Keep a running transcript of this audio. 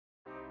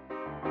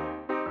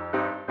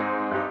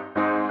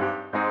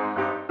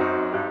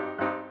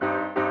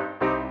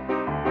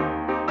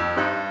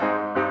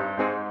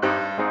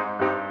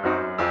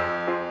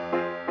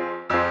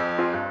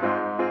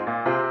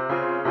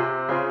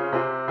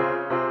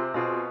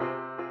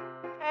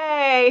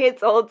Hey,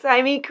 it's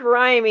Old-Timey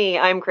Crimey.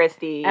 I'm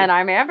Christy. And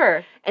I'm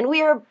Amber. And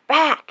we are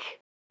back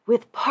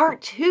with part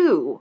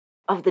 2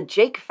 of the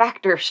Jake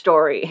Factor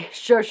story.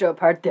 Sure,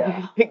 part 2.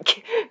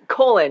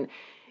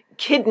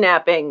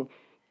 Kidnapping,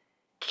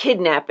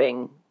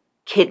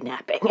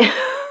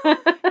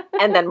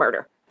 and then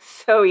murder.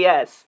 So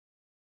yes.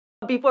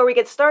 Before we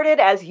get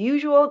started, as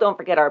usual, don't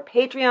forget our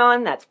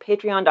Patreon. That's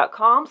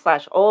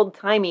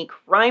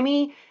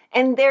patreon.com/oldtimeycrimey.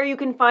 And there you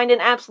can find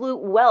an absolute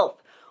wealth.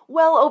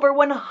 Well over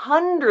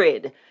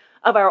 100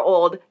 of our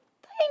old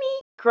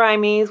tiny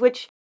crimies,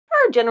 which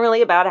are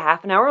generally about a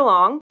half an hour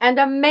long. And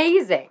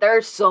amazing.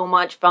 They're so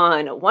much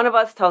fun. One of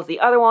us tells the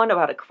other one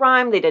about a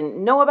crime they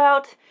didn't know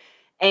about.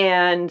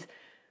 And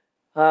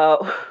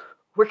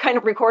we're kind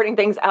of recording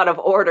things out of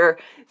order,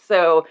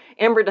 so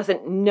Amber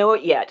doesn't know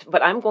it yet,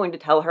 but I'm going to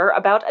tell her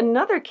about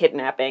another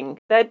kidnapping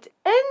that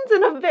ends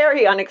in a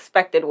very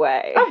unexpected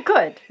way. Oh,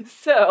 good.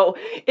 So,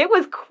 it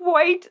was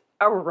quite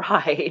a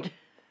ride.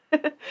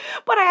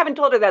 But I haven't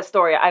told her that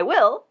story. I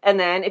will, and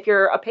then if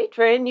you're a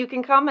patron, you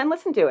can come and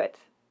listen to it.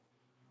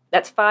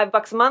 That's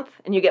 $5 a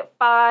month, and you get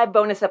 5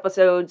 bonus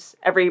episodes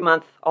every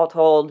month, all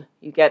told.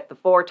 You get the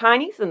 4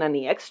 tinies, and then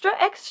the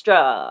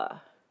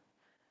extra.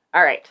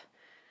 All right.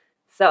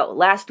 So,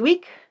 last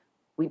week,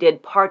 we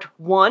did part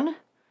 1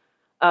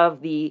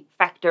 of the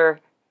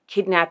Factor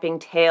kidnapping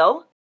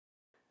tale.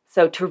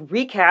 So, to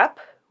recap,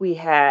 we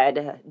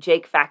had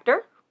Jake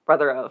Factor,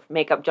 brother of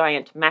makeup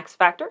giant Max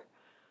Factor,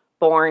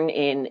 born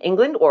in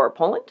England or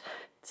Poland.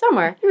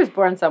 Somewhere. He was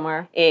born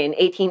somewhere. In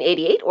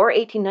 1888 or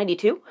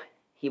 1892.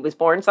 He was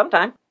born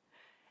sometime.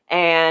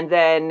 And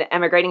then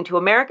emigrating to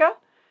America,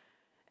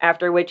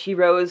 after which he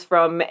rose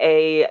from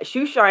a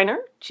shoe shiner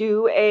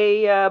to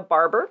a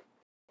barber,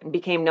 and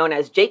became known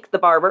as Jake the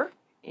Barber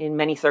in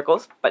many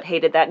circles, but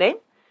hated that name.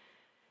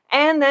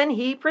 And then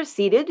he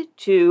proceeded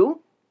to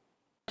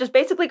just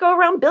basically go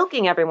around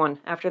bilking everyone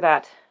after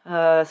that.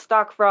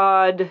 Stock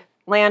fraud,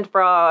 land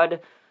fraud,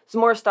 some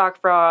more stock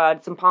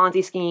fraud, some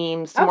Ponzi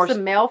schemes.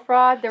 Some mail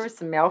fraud. There was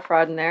some mail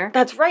fraud in there.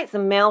 That's right,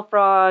 some mail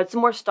fraud, some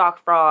more stock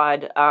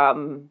fraud.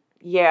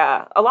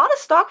 Yeah, a lot of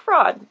stock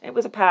fraud. It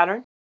was a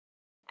pattern.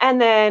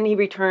 And then he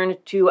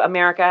returned to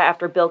America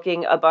after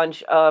bilking a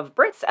bunch of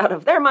Brits out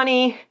of their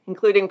money,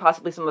 including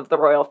possibly some of the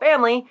royal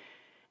family,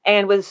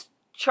 and was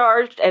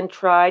charged and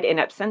tried in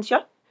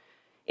absentia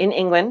in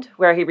England,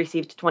 where he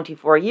received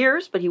 24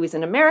 years, but he was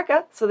in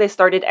America, so they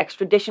started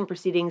extradition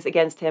proceedings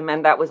against him,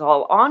 and that was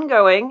all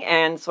ongoing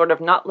and sort of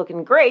not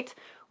looking great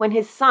when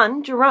his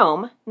son,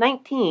 Jerome,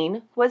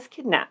 19, was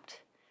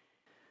kidnapped.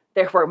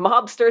 There were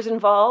mobsters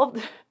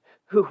involved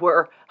who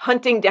were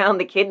hunting down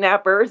the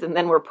kidnappers and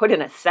then were put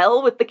in a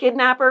cell with the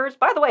kidnappers.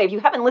 By the way, if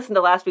you haven't listened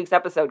to last week's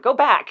episode, go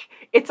back.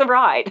 It's a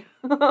ride.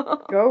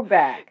 Go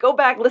back. Go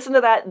back, listen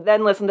to that,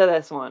 then listen to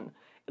this one.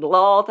 It'll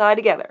all tie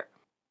together.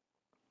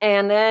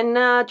 And then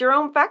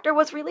Jerome Factor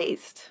was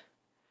released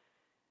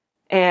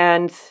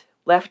and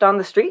left on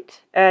the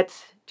street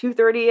at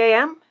 2:30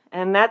 a.m.,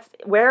 and that's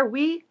where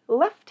we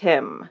left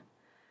him.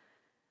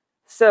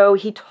 So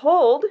he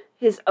told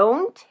his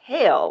own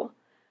tale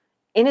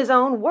in his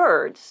own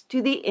words,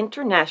 to the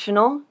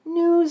International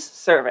News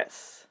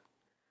Service.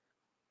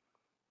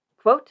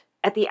 Quote,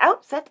 "At the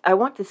outset, I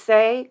want to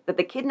say that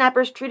the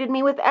kidnappers treated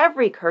me with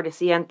every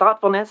courtesy and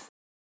thoughtfulness,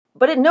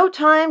 but at no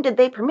time did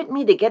they permit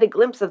me to get a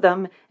glimpse of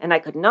them, and I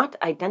could not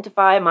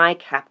identify my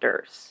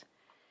captors."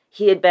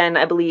 He had been,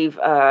 I believe,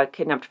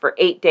 kidnapped for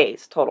 8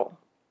 days total.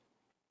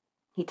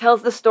 He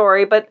tells the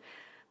story, but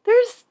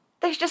there's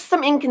just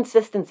some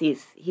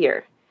inconsistencies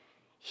here.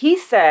 He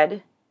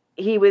said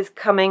he was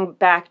coming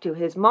back to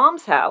his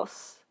mom's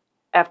house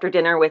after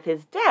dinner with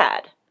his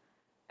dad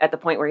at the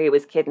point where he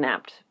was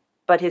kidnapped.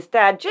 But his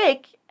dad,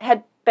 Jake,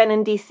 had been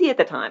in D.C. at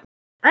the time.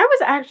 I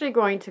was actually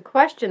going to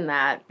question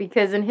that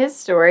because in his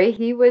story,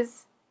 he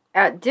was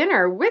at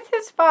dinner with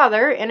his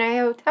father in a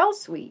hotel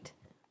suite.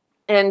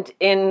 And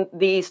in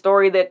the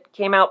story that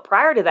came out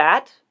prior to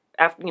that,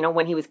 after,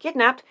 when he was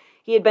kidnapped,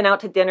 he had been out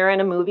to dinner and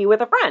a movie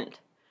with a friend.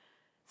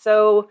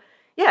 So,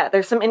 yeah,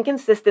 there's some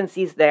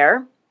inconsistencies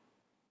there.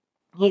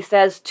 He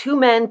says 2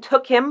 men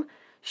took him,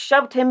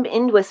 shoved him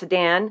into a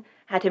sedan,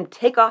 had him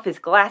take off his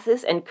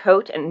glasses and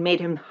coat, and made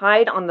him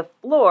hide on the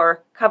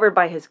floor covered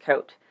by his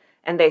coat.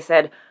 And they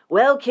said,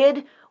 "Well,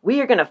 kid,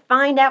 we are going to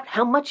find out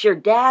how much your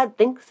dad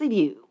thinks of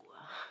you."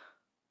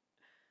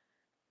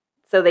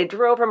 So they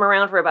drove him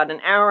around for about an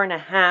hour and a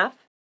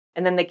half,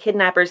 and then the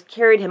kidnappers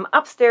carried him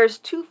upstairs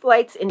 2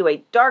 flights into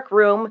a dark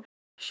room,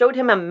 showed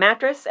him a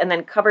mattress, and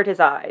then covered his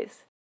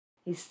eyes.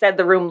 He said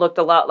the room looked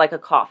a lot like a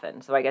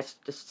coffin, so I guess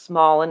just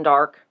small and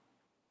dark.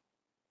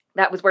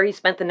 That was where he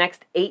spent the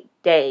next 8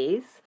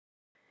 days.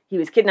 He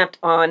was kidnapped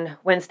on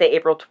Wednesday,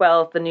 April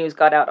 12th. The news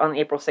got out on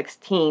April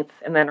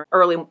 16th, and then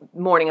early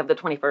morning of the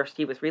 21st,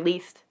 he was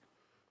released.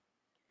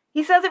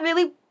 He says it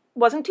really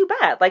wasn't too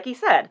bad, like he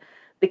said.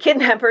 The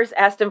kidnappers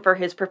asked him for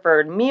his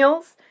preferred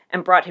meals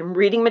and brought him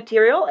reading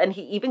material, and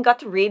he even got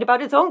to read about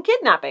his own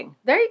kidnapping.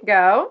 There you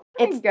go.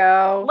 There you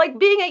go. Like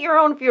being at your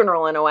own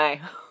funeral in a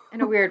way.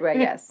 In a weird way,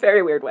 yes.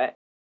 Very weird way.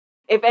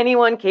 If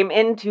anyone came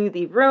into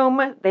the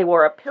room, they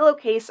wore a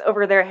pillowcase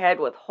over their head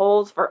with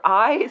holes for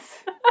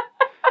eyes,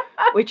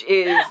 which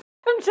is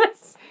I'm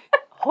just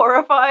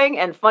horrifying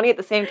and funny at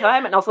the same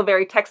time, and also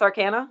very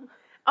Texarkana.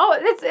 Oh,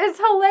 it's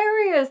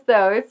hilarious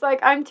though. It's like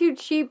I'm too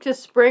cheap to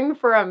spring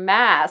for a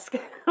mask.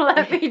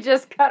 Let me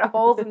just cut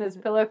holes in this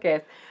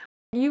pillowcase.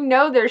 You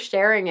know they're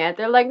sharing it.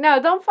 They're like,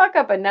 no, don't fuck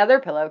up another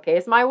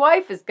pillowcase. My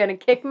wife is gonna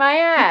kick my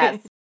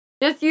ass.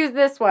 Just use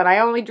this one. I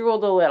only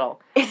drooled a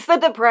little. It's the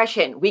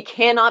Depression. We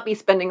cannot be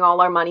spending all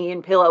our money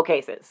in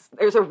pillowcases.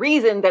 There's a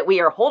reason that we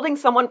are holding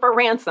someone for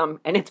ransom,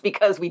 and it's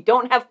because we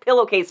don't have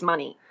pillowcase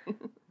money.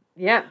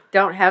 Yeah,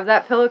 don't have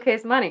that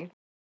pillowcase money.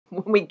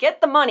 When we get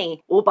the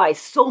money, we'll buy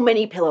so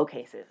many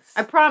pillowcases.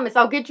 I promise,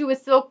 I'll get you a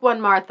silk one,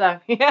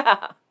 Martha.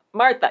 Yeah,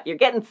 Martha, you're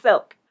getting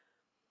silk.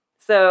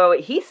 So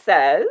he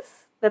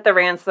says that the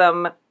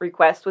ransom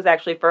request was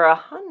actually for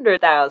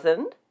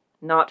 $100,000,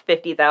 not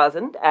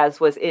 $50,000,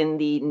 as was in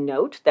the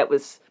note that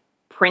was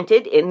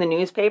printed in the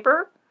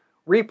newspaper,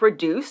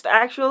 reproduced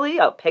actually,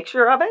 a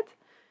picture of it.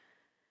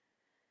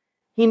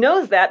 He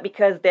knows that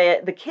because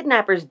the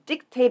kidnappers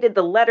dictated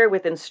the letter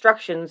with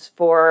instructions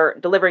for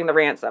delivering the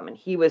ransom, and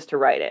he was to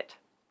write it,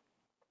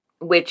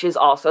 which is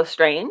also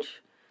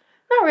strange.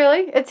 Not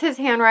really. It's his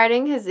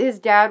handwriting. His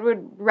dad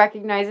would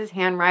recognize his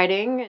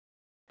handwriting.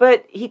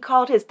 But he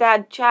called his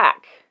dad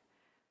Jack.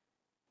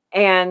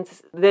 And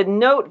the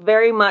note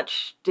very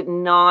much did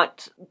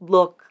not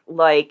look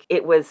like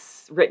it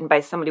was written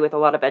by somebody with a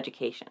lot of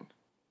education.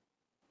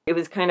 It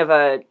was kind of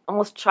a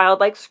almost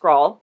childlike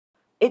scrawl.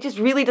 It just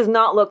really does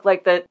not look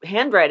like the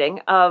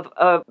handwriting of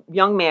a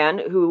young man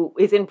who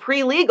is in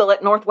pre-legal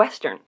at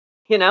Northwestern,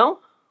 you know?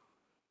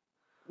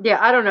 Yeah,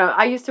 I don't know.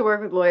 I used to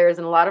work with lawyers,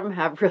 and a lot of them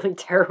have really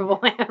terrible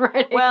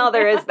handwriting. Well,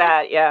 there is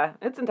that, yeah.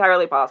 It's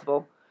entirely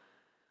possible.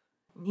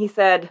 He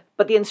said,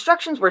 but the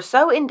instructions were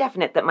so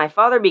indefinite that my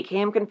father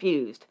became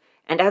confused,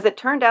 and as it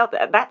turned out,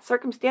 that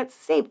circumstance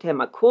saved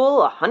him a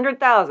cool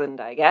 $100,000,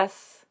 I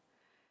guess.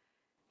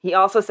 He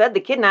also said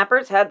the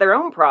kidnappers had their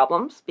own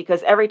problems,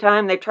 because every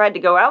time they tried to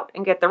go out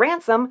and get the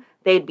ransom,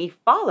 they'd be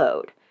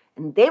followed,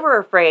 and they were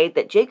afraid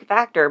that Jake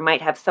Factor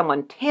might have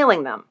someone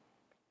tailing them.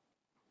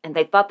 And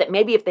they thought that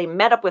maybe if they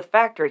met up with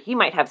Factor, he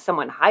might have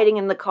someone hiding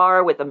in the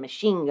car with a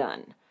machine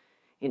gun.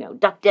 You know,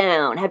 duck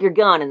down, have your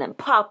gun, and then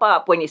pop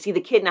up when you see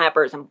the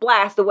kidnappers and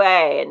blast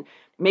away. And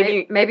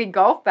maybe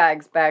golf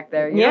bags back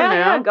there. You don't know.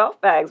 Yeah, golf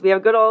bags. We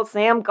have good old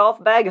Sam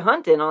golf bag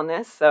hunting on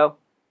this, so.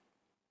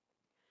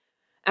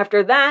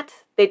 After that,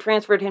 they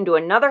transferred him to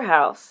another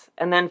house,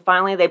 and then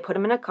finally they put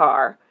him in a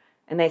car,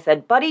 and they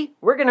said, buddy,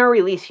 we're going to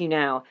release you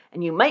now,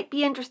 and you might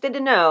be interested to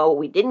know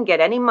we didn't get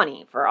any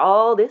money for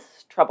all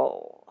this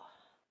trouble.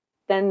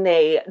 Then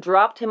they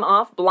dropped him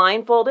off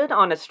blindfolded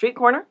on a street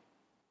corner,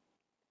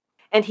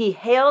 and he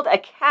hailed a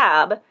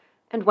cab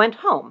and went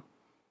home.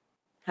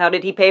 How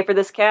did he pay for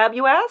this cab,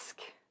 you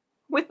ask?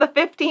 With the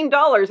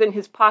 $15 in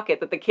his pocket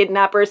that the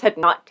kidnappers had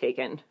not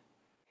taken.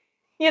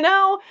 You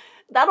know,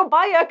 that'll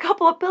buy you a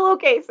couple of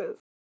pillowcases.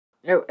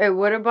 It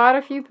would have bought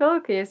a few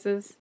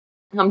pillowcases.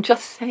 I'm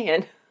just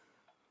saying.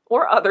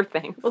 Or other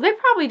things. Well, they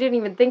probably didn't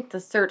even think to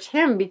search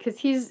him because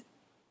he's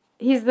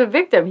the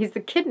victim. He's the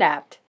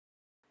kidnapped.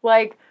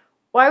 Like,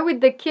 why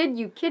would the kid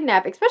you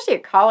kidnap, especially a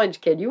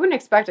college kid, you wouldn't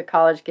expect a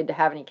college kid to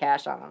have any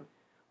cash on him.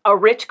 A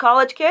rich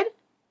college kid?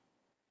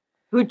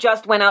 Who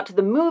just went out to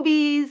the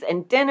movies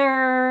and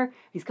dinner.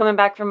 He's coming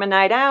back from a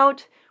night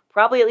out.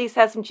 Probably at least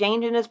has some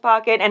change in his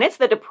pocket. And it's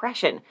the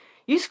Depression.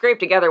 You scrape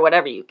together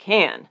whatever you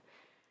can.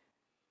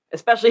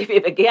 Especially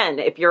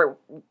if you're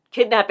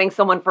kidnapping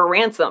someone for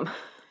ransom.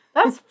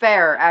 That's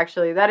fair,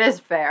 actually. That is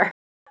fair.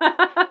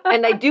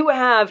 And I do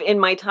have in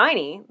my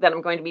tiny that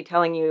I'm going to be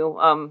telling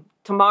you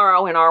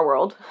tomorrow in our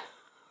world.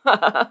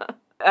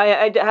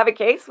 I have a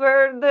case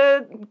where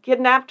the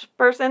kidnapped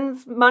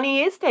person's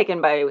money is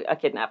taken by a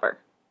kidnapper.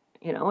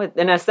 You know,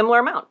 in a similar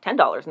amount,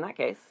 $10 in that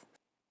case.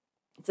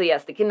 So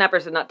yes, the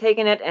kidnappers had not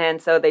taken it, and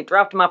so they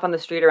dropped him off on the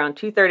street around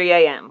 2:30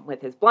 a.m.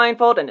 with his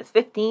blindfold and his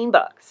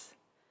 $15.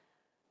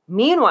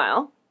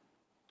 Meanwhile,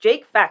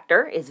 Jake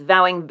Factor is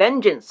vowing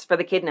vengeance for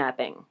the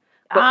kidnapping.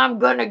 I'm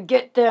gonna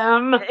get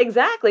them.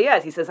 Exactly,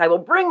 yes. He says, I will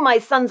bring my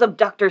son's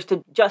abductors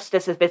to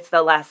justice if it's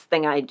the last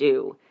thing I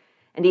do.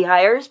 And he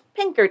hires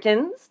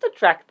Pinkertons to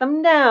track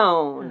them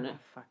down. Oh,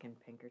 fucking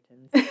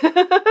Pinkertons.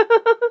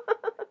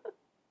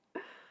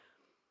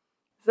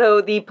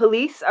 So the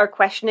police are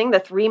questioning the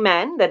three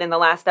men that in the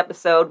last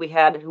episode we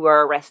had who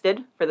are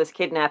arrested for this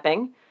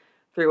kidnapping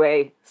through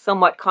a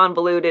somewhat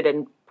convoluted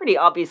and pretty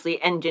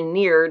obviously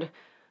engineered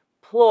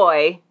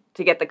ploy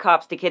to get the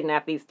cops to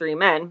kidnap these three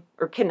men.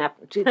 Or kidnap...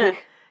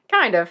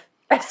 Kind of.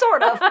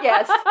 Sort of,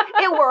 yes.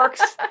 It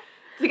works.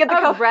 To get the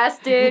cops...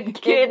 Arrested,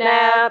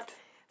 kidnapped.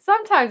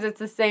 Sometimes it's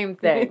the same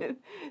thing.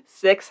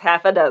 6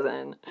 half a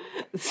dozen.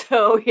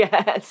 So,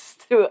 yes,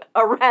 to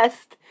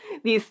arrest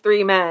these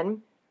three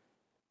men.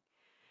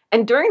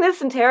 And during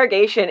this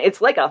interrogation,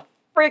 it's like a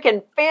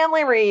freaking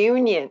family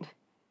reunion.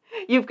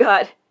 You've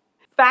got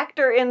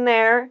Factor in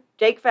there,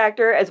 Jake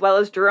Factor, as well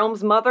as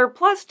Jerome's mother,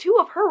 plus 2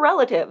 of her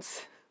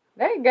relatives.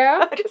 There you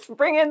go. Just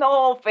bring in the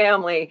whole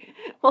family.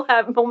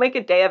 We'll make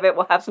a day of it.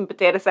 We'll have some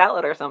potato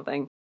salad or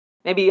something.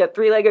 Maybe a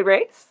 3-legged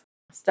race.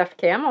 Stuffed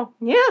camel.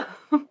 Yeah.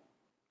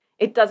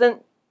 It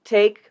doesn't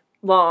take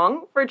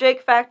long for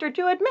Jake Factor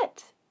to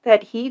admit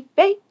that he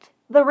faked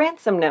the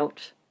ransom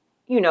note.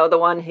 You know, the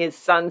one his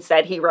son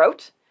said he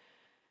wrote.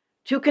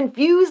 To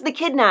confuse the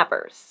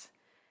kidnappers.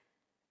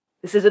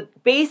 This is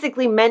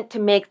basically meant to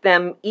make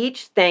them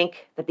each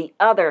think that the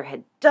other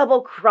had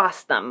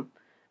double-crossed them,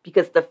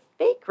 because the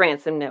fake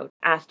ransom note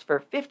asked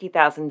for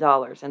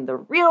 $50,000 and the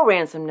real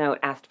ransom note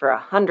asked for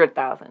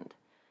 $100,000.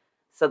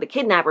 So the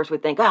kidnappers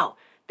would think, oh,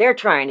 they're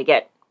trying to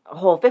get a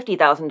whole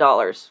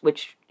 $50,000,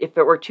 which if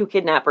it were 2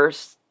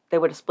 kidnappers, they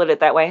would have split it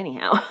that way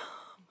anyhow.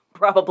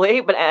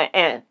 Probably, but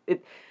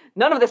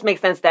none of this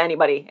makes sense to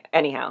anybody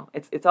anyhow.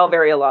 It's all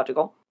very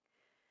illogical.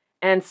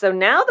 And so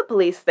now the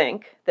police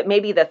think that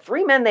maybe the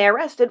 3 men they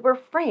arrested were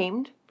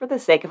framed for the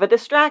sake of a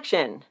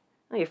distraction.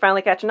 Oh, you're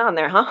finally catching on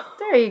there, huh?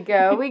 There you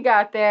go. We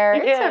got there.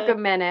 It took a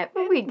minute,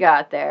 but we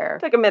got there.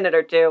 Took a minute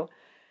or two.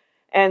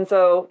 And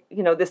so,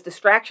 this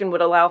distraction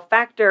would allow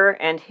Factor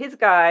and his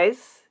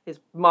guys, his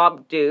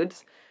mob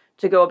dudes,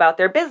 to go about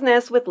their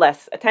business with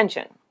less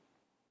attention.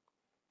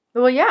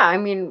 Well, yeah. I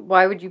mean,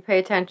 why would you pay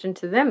attention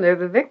to them? They're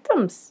the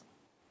victims.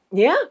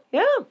 Yeah.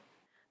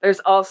 There's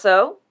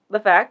also the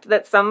fact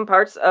that some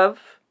parts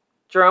of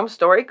Jerome's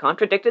story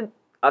contradicted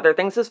other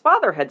things his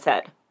father had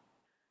said.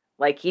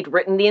 Like he'd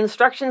written the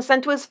instructions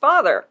sent to his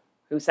father,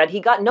 who said he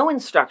got no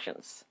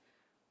instructions.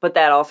 But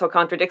that also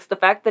contradicts the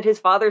fact that his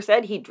father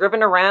said he'd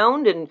driven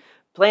around and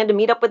planned to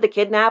meet up with the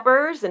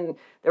kidnappers, and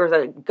there was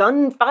a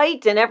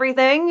gunfight and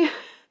everything.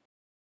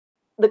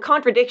 The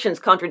contradictions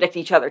contradict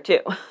each other, too.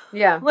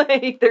 Yeah.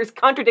 There's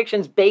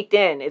contradictions baked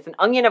in. It's an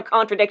onion of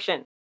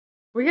contradiction.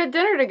 We had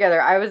dinner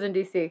together. I was in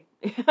D.C.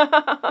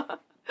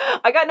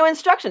 I got no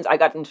instructions. I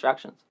got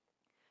instructions.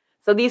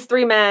 So these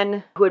 3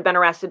 men who had been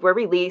arrested were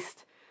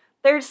released.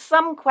 There's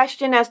some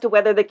question as to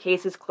whether the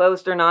case is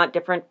closed or not.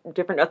 Different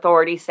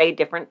authorities say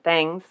different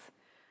things.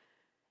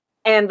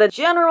 And the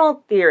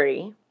general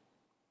theory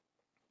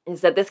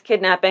is that this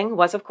kidnapping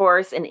was, of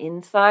course, an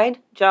inside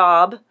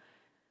job,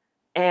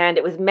 and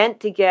it was meant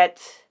to get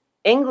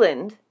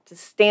England to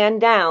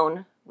stand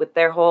down with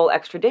their whole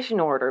extradition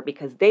order,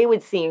 because they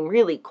would seem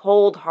really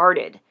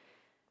cold-hearted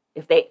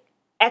if they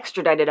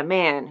extradited a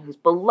man whose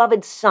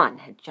beloved son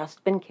had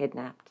just been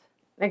kidnapped.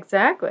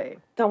 Exactly.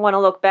 Don't want to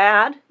look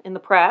bad in the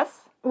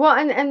press. Well,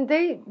 and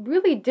they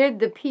really did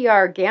the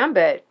PR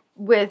gambit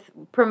with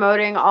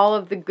promoting all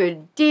of the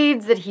good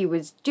deeds that he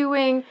was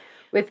doing,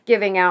 with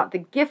giving out the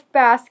gift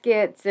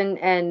baskets,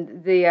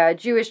 and the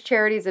Jewish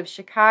Charities of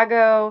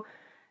Chicago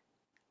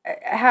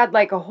had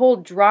like a whole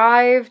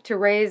drive to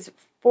raise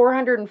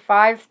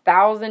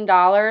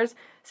 $405,000.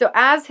 So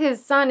as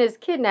his son is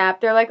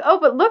kidnapped, they're like, oh,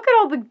 but look at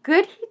all the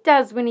good he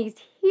does when he's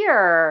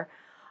here.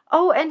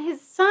 Oh, and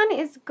his son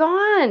is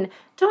gone.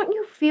 Don't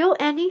you feel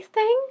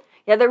anything?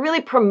 Yeah, they're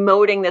really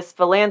promoting this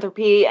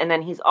philanthropy, and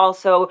then he's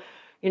also,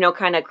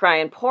 kind of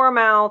crying poor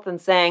mouth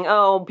and saying,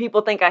 oh,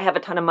 people think I have a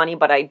ton of money,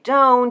 but I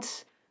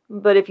don't.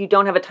 But if you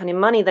don't have a ton of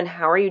money, then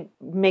how are you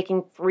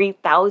making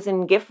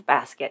 3,000 gift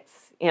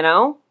baskets,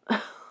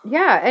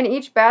 Yeah, and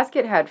each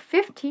basket had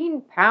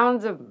 15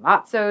 pounds of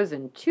matzos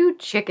and 2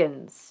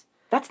 chickens.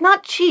 That's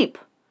not cheap.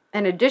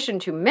 In addition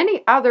to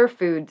many other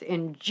foods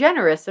in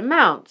generous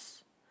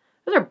amounts.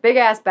 Those are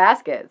big-ass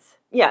baskets.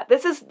 Yeah,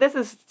 this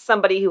is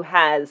somebody who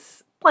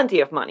has plenty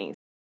of money.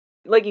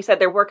 Like you said,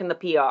 they're working the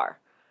PR.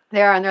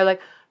 They are, and they're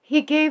like,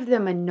 he gave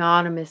them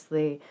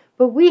anonymously,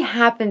 but we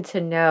happen to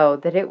know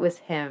that it was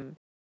him.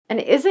 And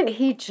isn't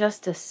he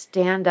just a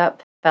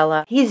stand-up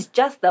fella? He's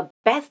just the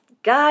best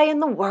guy in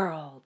the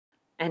world.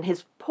 And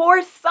his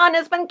poor son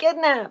has been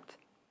kidnapped.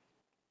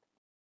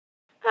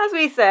 As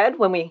we said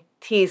when we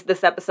teased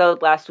this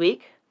episode last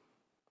week,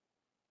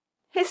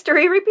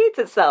 history repeats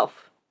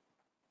itself.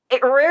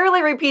 It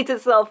rarely repeats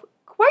itself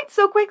quite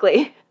so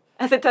quickly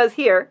as it does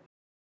here.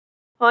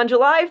 On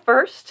July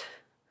 1st,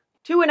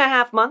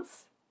 2.5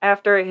 months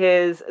after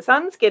his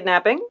son's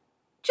kidnapping,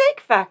 Jake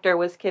Factor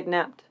was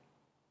kidnapped.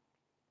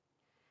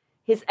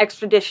 His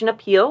extradition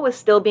appeal was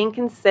still being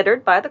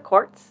considered by the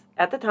courts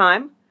at the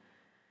time,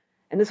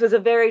 and this was a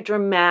very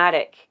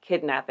dramatic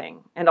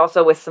kidnapping, and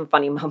also with some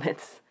funny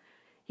moments.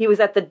 He was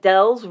at the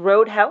Dells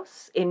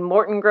Roadhouse in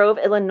Morton Grove,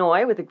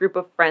 Illinois, with a group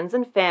of friends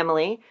and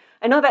family.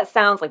 I know that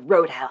sounds like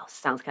Roadhouse,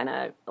 sounds kind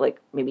of like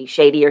maybe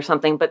shady or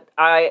something, but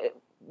I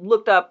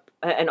looked up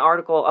an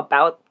article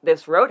about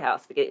this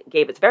roadhouse that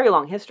gave its very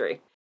long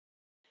history.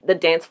 The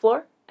dance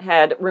floor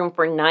had room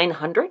for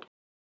 900.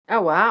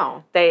 Oh,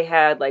 wow. They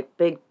had like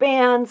big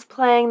bands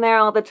playing there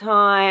all the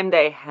time.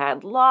 They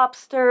had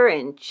lobster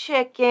and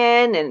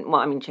chicken and,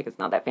 well, I mean, chicken's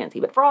not that fancy,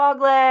 but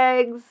frog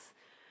legs.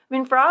 I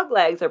mean, frog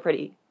legs are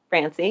pretty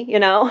fancy,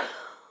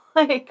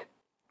 like,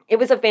 it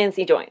was a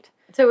fancy joint.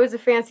 So it was a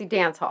fancy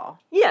dance hall.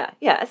 Yeah,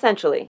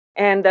 essentially.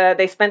 And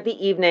they spent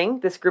the evening,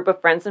 this group of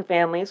friends and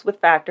families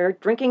with Factor,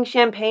 drinking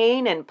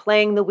champagne and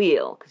playing the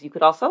wheel, because you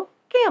could also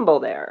gamble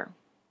there.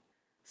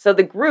 So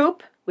the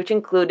group, which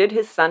included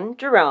his son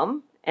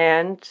Jerome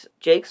and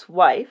Jake's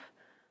wife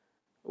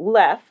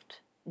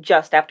left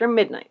just after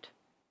midnight.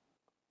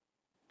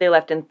 They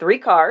left in 3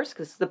 cars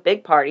because it's a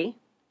big party.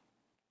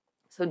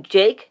 So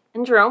Jake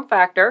and Jerome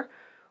Factor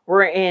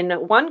were in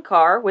one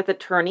car with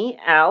attorney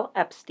Al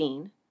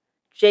Epstein.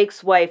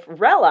 Jake's wife,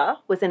 Rella,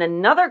 was in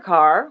another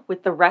car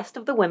with the rest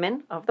of the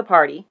women of the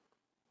party.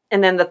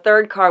 And then the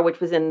third car, which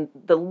was in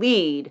the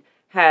lead,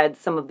 had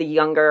some of the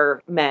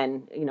younger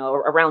men,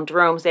 around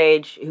Jerome's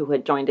age, who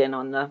had joined in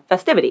on the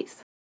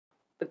festivities.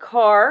 The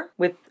car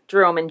with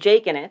Jerome and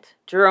Jake in it,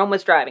 Jerome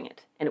was driving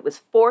it, and it was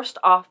forced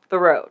off the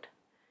road.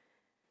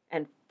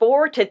 And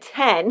 4 to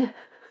 10,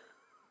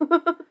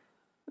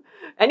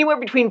 anywhere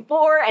between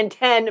 4 and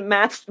 10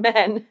 masked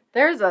men.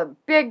 There's a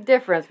big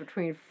difference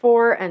between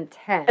 4 and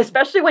 10.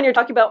 Especially when you're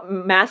talking about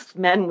masked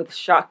men with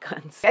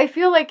shotguns. I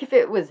feel like if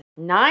it was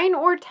 9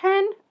 or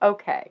 10,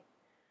 okay.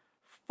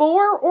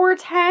 4 or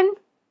 10,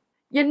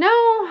 I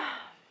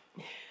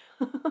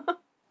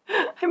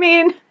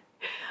mean,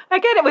 I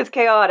get it was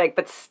chaotic,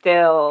 but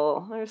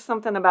still, there's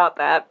something about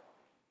that.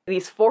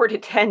 These 4 to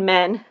 10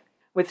 men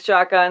with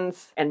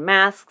shotguns and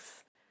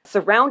masks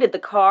surrounded the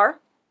car.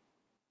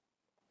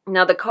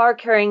 Now, the car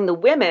carrying the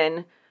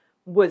women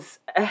was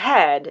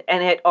ahead,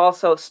 and it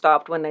also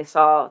stopped when they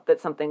saw that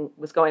something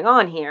was going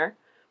on here.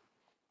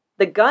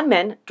 The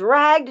gunmen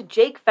dragged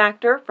Jake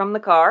Factor from the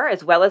car,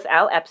 as well as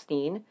Al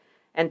Epstein,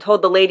 and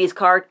told the ladies'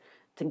 car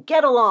to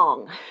get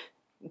along.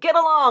 Get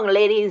along,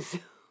 ladies.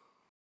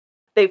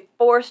 They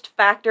forced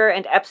Factor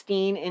and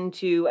Epstein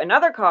into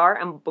another car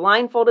and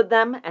blindfolded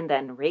them and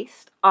then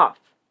raced off.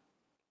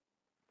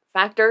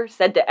 Factor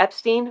said to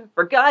Epstein,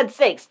 "For God's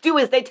sakes, do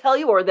as they tell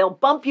you or they'll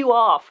bump you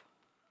off."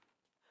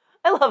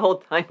 I love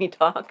old-timey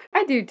talk.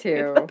 I do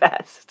too. It's the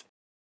best.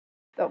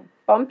 They'll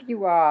bump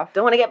you off.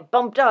 Don't want to get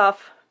bumped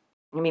off.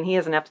 I mean, he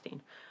is an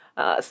Epstein.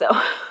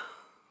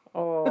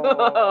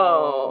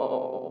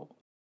 Oh.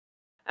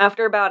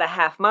 After about a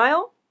half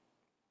mile,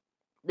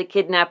 the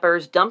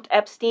kidnappers dumped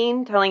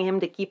Epstein, telling him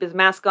to keep his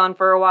mask on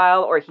for a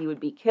while or he would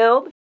be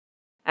killed.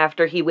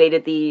 After he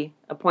waited the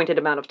appointed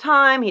amount of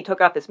time, he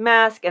took off his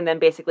mask and then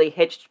basically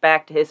hitched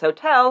back to his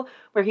hotel,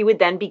 where he would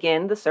then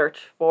begin the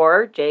search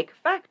for Jake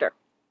Factor.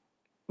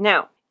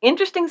 Now,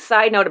 interesting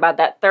side note about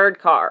that third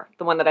car,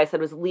 the one that I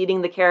said was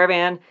leading the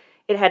caravan.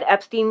 It had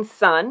Epstein's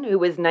son, who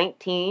was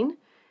 19,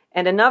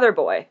 and another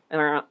boy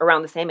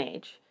around the same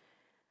age.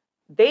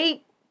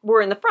 They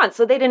were in the front,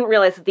 so they didn't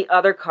realize that the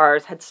other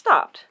cars had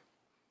stopped.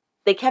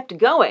 They kept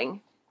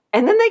going,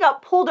 and then they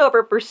got pulled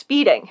over for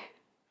speeding.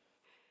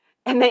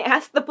 And they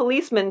asked the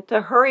policeman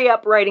to hurry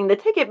up writing the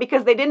ticket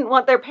because they didn't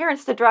want their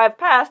parents to drive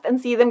past and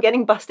see them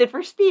getting busted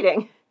for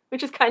speeding,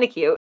 which is kind of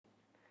cute.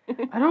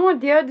 I don't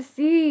want Dad to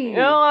see.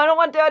 No, I don't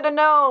want Dad to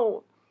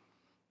know.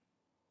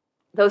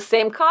 Those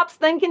same cops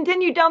then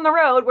continued down the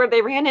road where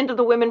they ran into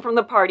the women from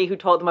the party who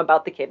told them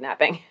about the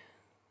kidnapping.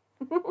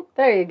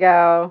 There you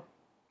go.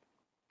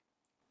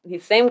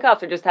 These same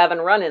cops are just having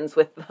run-ins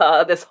with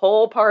this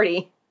whole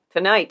party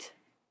tonight.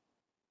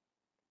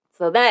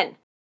 So then,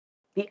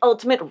 the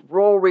ultimate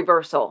role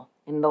reversal.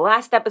 In the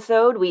last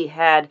episode, we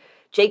had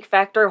Jake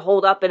Factor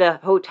holed up at a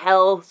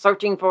hotel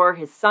searching for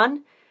his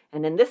son.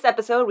 And in this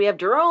episode, we have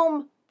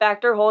Jerome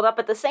Factor holed up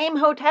at the same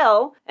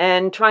hotel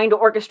and trying to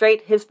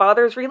orchestrate his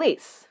father's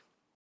release.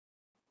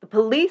 The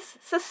police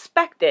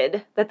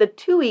suspected that the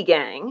Toohey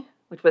Gang,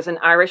 which was an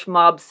Irish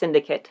mob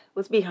syndicate,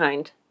 was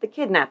behind the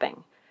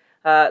kidnapping.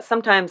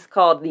 Sometimes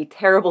called the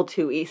Terrible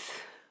Tooheys.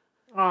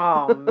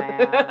 Oh,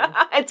 man.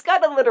 It's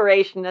got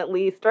alliteration at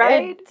least,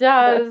 right? It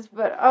does,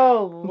 but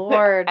oh,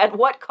 Lord. At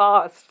what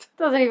cost?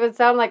 Doesn't even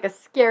sound like a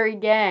scary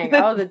gang.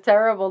 Oh, the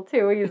Terrible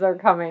Tooheys are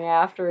coming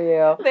after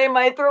you. They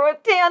might throw a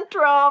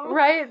tantrum.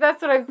 Right?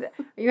 That's what I'm...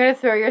 You're going to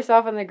throw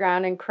yourself on the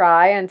ground and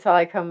cry until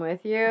I come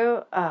with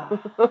you? Oh.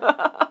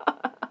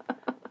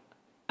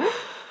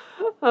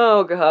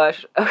 Oh,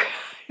 gosh.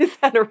 Is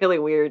that really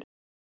weird?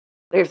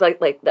 There's like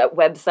that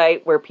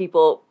website where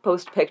people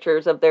post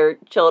pictures of their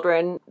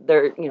children,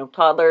 their,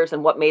 toddlers,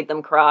 and what made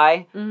them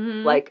cry.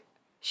 Mm-hmm. Like,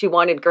 she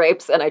wanted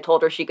grapes, and I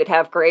told her she could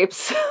have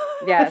grapes.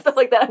 Yes. Stuff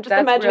like that. I'm just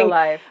imagining. Real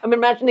life. I'm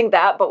imagining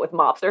that, but with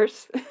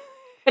mobsters.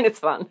 And it's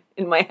fun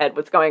in my head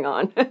what's going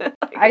on.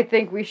 I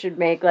think we should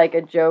make like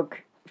a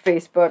joke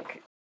Facebook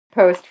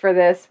post for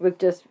this with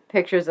just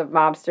pictures of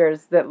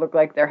mobsters that look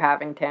like they're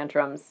having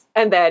tantrums.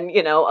 And then,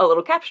 a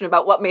little caption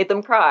about what made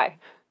them cry.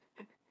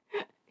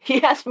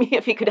 He asked me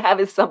if he could have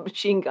his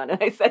submachine gun,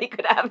 and I said he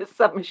could have his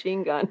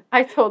submachine gun.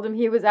 I told him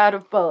he was out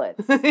of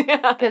bullets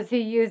because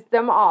he used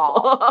them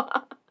all.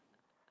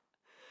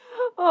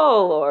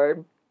 Oh,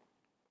 Lord.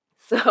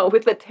 So,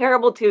 with the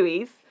Terrible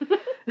Tooheys,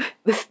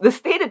 the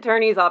state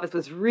attorney's office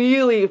was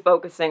really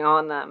focusing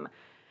on them.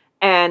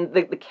 And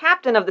the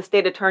captain of the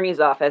state attorney's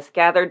office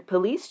gathered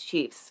police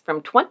chiefs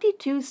from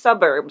 22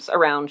 suburbs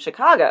around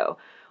Chicago,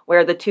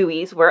 where the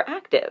Tooheys were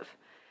active.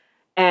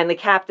 And the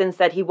captain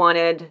said he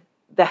wanted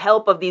the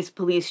help of these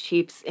police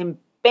chiefs in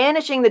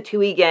banishing the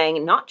Toohey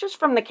Gang, not just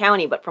from the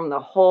county, but from the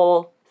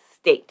whole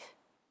state.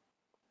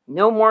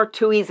 No more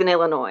Tooheys in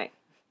Illinois.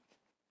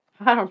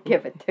 I don't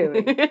give a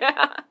Toohey.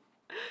 Yeah.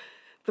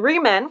 3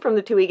 men from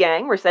the Toohey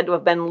gang were said to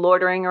have been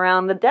loitering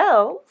around the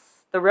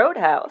Dells, the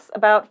roadhouse,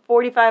 about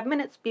 45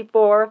 minutes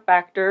before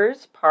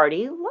Factor's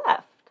party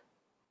left.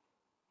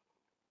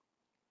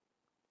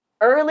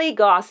 Early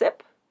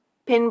gossip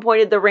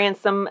pinpointed the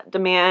ransom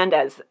demand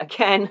as,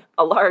 again,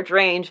 a large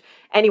range,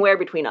 anywhere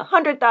between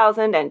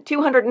 $100,000 and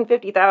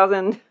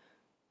 $250,000.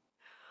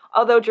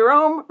 Although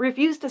Jerome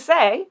refused to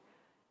say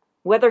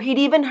whether he'd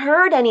even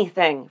heard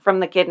anything from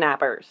the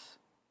kidnappers.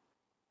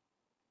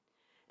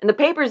 And the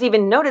papers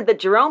even noted that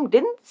Jerome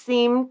didn't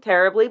seem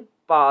terribly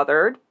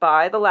bothered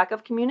by the lack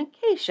of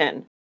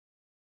communication.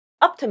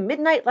 Up to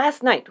midnight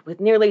last night, with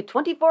nearly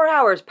 24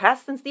 hours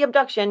passed since the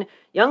abduction,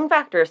 young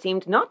Factor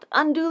seemed not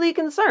unduly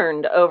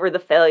concerned over the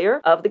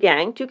failure of the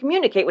gang to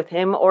communicate with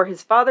him or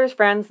his father's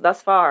friends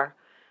thus far.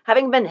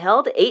 Having been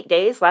held 8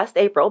 days last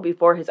April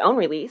before his own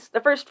release, the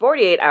first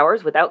 48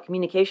 hours without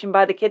communication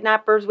by the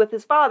kidnappers with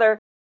his father,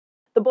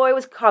 the boy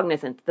was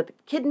cognizant that the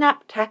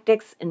kidnap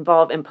tactics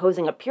involve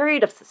imposing a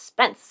period of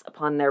suspense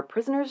upon their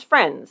prisoners'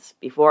 friends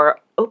before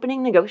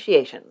opening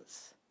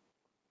negotiations.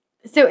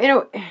 So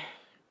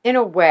in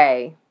a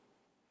way,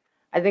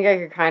 I think I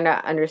could kind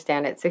of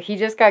understand it. So he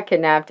just got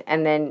kidnapped,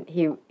 and then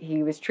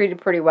he was treated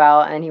pretty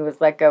well, and he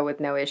was let go with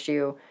no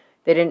issue.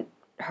 They didn't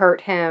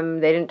hurt him.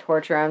 They didn't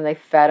torture him. They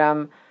fed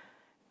him.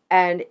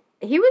 And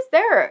he was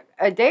there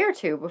a day or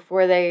two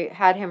before they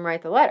had him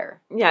write the letter.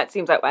 Yeah, it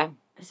seems that way.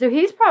 So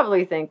he's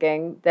probably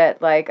thinking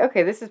that, like,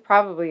 okay, this is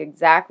probably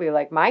exactly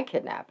like my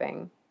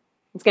kidnapping.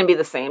 It's going to be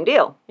the same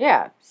deal.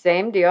 Yeah,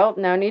 same deal.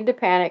 No need to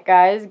panic,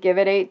 guys. Give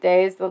it 8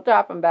 days. They'll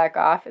drop him back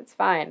off. It's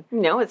fine.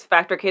 No, it's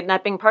Factor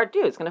Kidnapping Part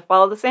 2. It's going to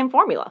follow the same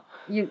formula.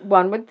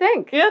 One would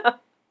think. Yeah.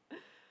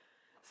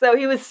 So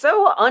he was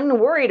so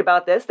unworried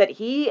about this that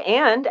he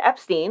and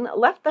Epstein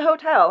left the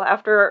hotel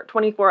after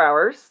 24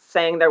 hours,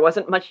 saying there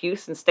wasn't much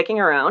use in sticking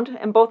around,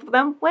 and both of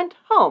them went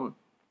home.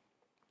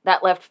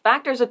 That left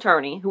Factor's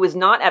attorney, who was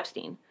not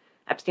Epstein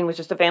 — Epstein was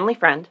just a family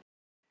friend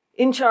 —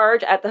 in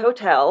charge at the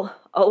hotel,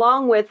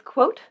 along with,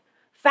 quote,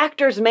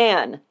 Factor's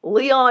man,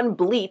 Leon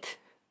Bleat,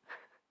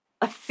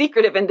 a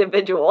secretive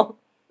individual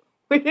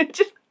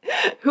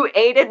who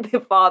aided the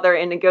father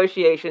in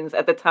negotiations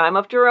at the time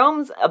of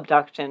Jerome's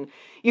abduction.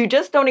 You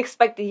just don't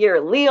expect to hear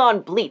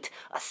Leon Bleat,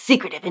 a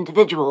secretive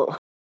individual.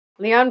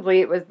 Leon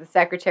Bleat was the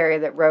secretary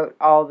that wrote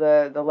all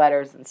the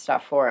letters and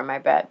stuff for him, I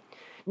bet.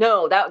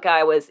 No, that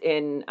guy was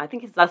in, I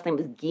think his last name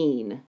was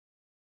Geen.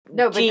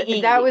 No, but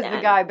that was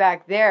the guy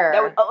back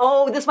there.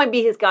 This might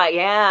be his guy.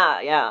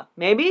 Yeah.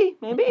 Maybe.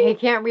 He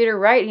can't read or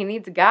write. He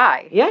needs a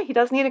guy. Yeah, he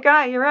does need a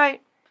guy. You're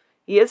right.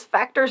 He is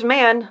Factor's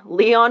man,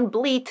 Leon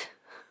Bleat.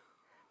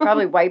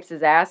 Probably wipes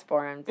his ass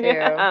for him, too.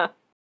 Yeah.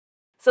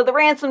 So the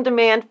ransom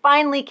demand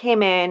finally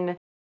came in.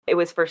 It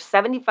was for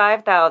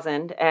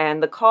 $75,000,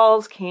 and the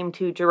calls came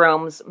to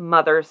Jerome's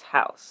mother's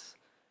house.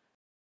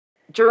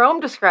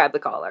 Jerome described the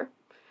caller.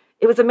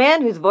 It was a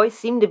man whose voice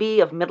seemed to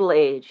be of middle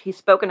age. He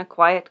spoke in a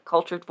quiet,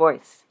 cultured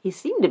voice. He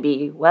seemed to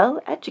be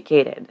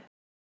well-educated.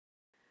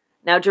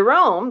 Now,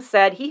 Jerome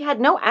said he had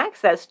no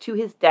access to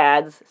his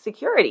dad's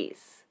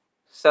securities,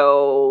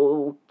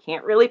 so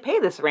can't really pay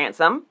this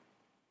ransom.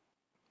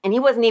 And he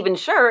wasn't even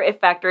sure if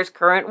Factor's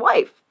current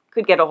wife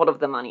could get a hold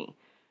of the money.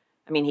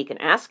 I mean, he can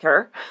ask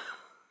her.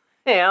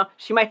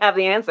 She might have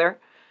the answer.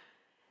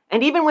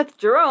 And even with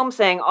Jerome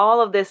saying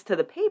all of this to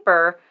the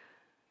paper,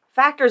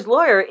 Factor's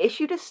lawyer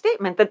issued a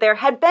statement that there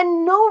had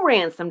been no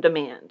ransom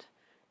demand,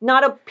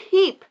 not a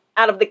peep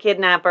out of the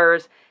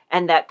kidnappers,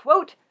 and that,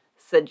 quote,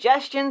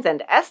 suggestions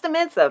and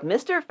estimates of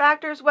Mr.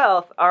 Factor's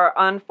wealth are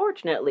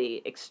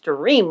unfortunately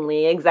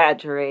extremely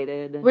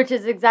exaggerated. Which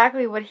is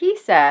exactly what he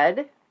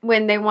said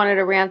when they wanted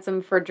a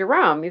ransom for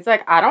Jerome. He's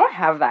like, I don't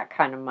have that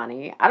kind of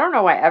money. I don't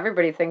know why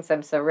everybody thinks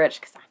I'm so rich,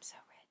 because I'm so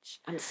rich.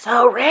 I'm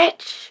so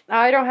rich.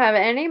 I don't have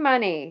any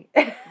money.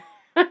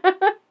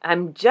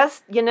 I'm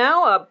just,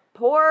 a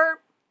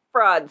poor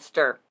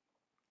fraudster.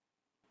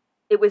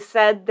 It was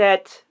said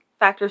that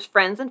Factor's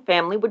friends and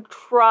family would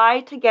try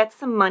to get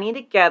some money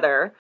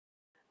together,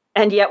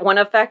 and yet one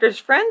of Factor's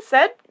friends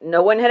said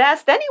no one had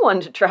asked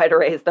anyone to try to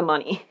raise the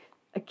money.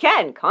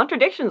 Again,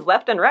 contradictions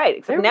left and right,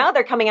 except now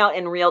they're coming out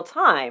in real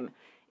time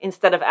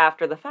instead of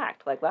after the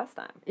fact, like last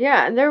time.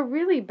 Yeah, and they're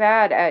really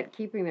bad at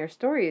keeping their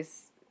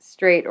stories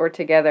straight or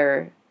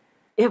together.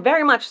 Yeah,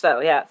 very much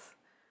so, yes.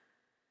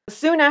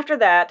 Soon after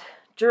that,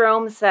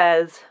 Jerome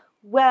says,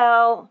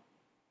 well,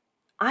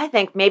 I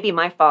think maybe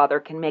my father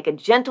can make a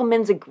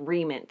gentleman's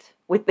agreement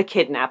with the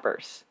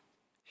kidnappers.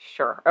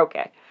 Sure,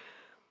 okay.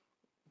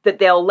 That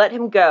they'll let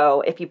him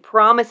go if he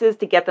promises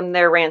to get them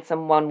their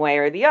ransom one way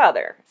or the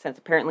other, since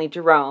apparently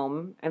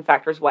Jerome and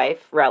Factor's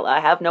wife,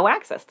 Rella, have no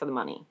access to the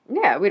money.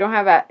 Yeah, we don't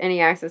have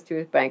any access to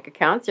his bank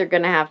accounts. You're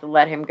going to have to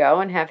let him go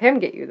and have him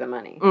get you the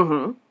money.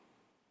 Mm-hmm.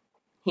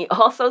 He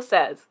also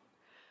says,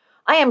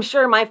 I am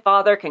sure my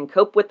father can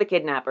cope with the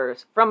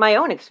kidnappers. From my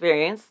own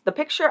experience, the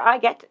picture I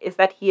get is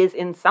that he is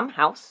in some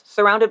house,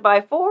 surrounded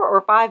by 4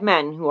 or 5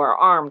 men who are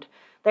armed.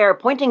 They are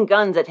pointing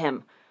guns at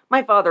him.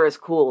 My father is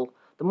cool.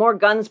 The more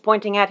guns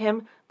pointing at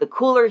him, the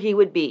cooler he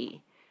would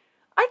be.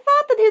 I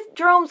thought that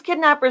Jerome's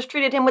kidnappers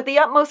treated him with the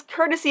utmost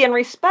courtesy and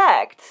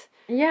respect.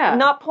 Yeah.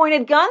 Not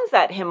pointed guns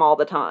at him all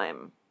the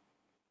time.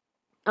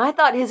 I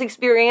thought his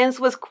experience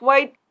was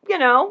quite,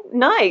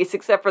 nice,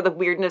 except for the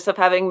weirdness of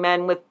having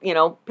men with,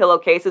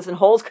 pillowcases and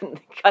holes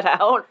cut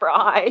out for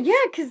eyes. Yeah,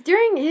 because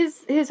during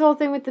his whole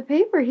thing with the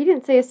paper, he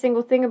didn't say a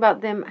single thing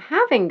about them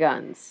having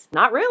guns.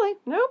 Not really,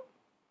 nope.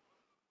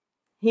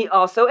 He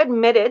also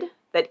admitted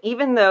that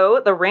even though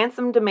the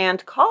ransom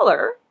demand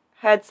caller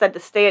had said to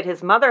stay at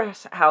his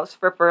mother's house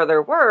for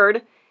further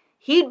word,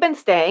 he'd been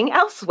staying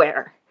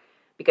elsewhere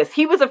because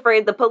he was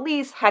afraid the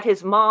police had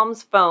his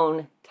mom's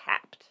phone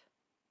tapped.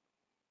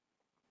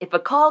 If a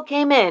call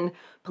came in,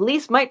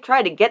 police might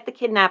try to get the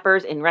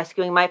kidnappers in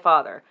rescuing my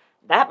father.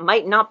 That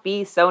might not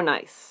be so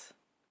nice.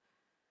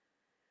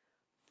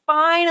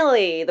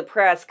 Finally, the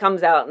press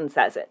comes out and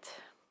says it.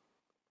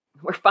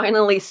 We're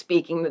finally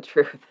speaking the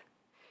truth.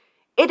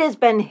 It has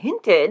been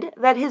hinted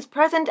that his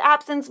present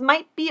absence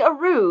might be a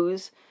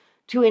ruse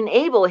to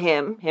enable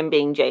him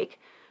being Jake,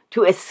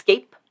 to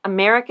escape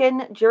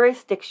American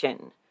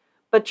jurisdiction.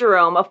 But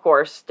Jerome, of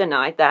course,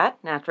 denied that,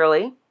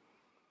 naturally.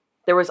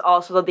 There was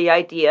also the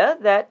idea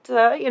that,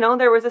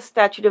 there was a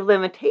statute of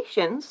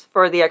limitations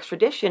for the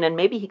extradition, and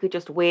maybe he could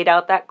just wait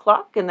out that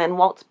clock and then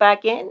waltz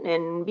back in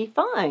and be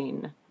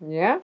fine.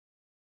 Yeah.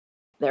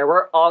 There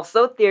were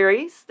also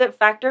theories that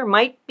Factor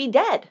might be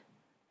dead,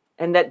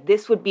 and that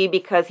this would be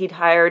because he'd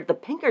hired the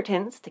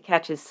Pinkertons to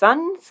catch his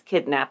son's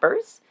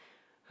kidnappers,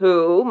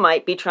 who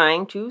might be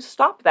trying to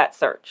stop that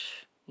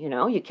search.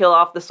 You kill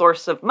off the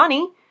source of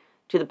money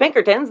to the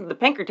Pinkertons, and the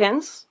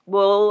Pinkertons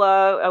will,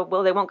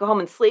 they won't go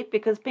home and sleep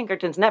because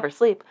Pinkertons never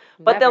sleep,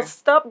 but Never.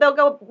 they'll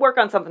go work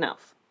on something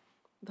else.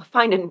 They'll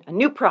find a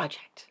new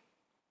project.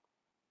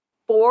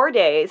 4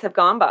 days have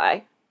gone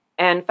by,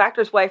 and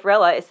Factor's wife,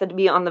 Rella, is said to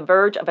be on the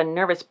verge of a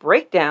nervous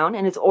breakdown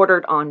and is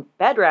ordered on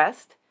bed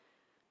rest.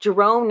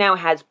 Jerome now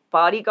has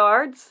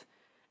bodyguards,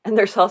 and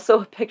there's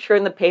also a picture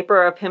in the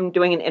paper of him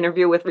doing an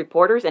interview with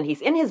reporters, and he's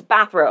in his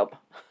bathrobe.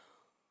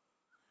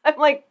 I'm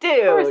like, dude.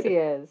 Of course he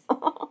is.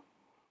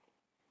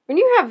 When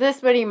you have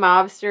this many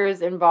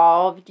mobsters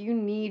involved, you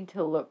need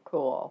to look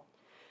cool.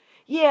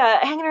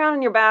 Yeah, hanging around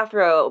in your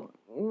bathrobe.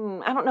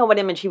 I don't know what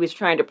image he was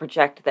trying to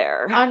project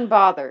there.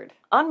 Unbothered.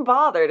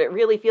 Unbothered. It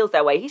really feels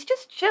that way. He's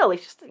just chill.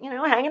 He's just,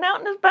 hanging out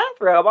in his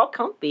bathrobe, all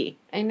comfy.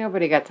 Ain't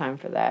nobody got time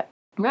for that.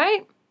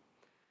 Right?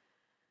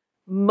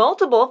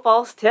 Multiple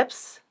false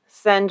tips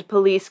send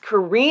police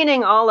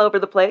careening all over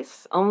the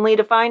place, only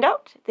to find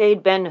out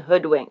they'd been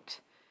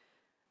hoodwinked.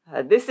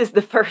 This is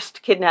the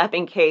first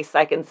kidnapping case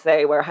I can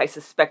say where I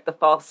suspect the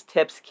false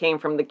tips came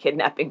from the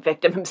kidnapping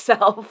victim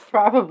himself.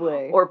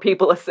 Probably. Or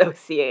people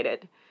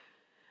associated.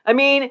 I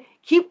mean,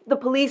 keep the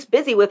police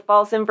busy with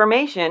false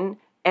information,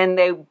 and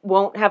they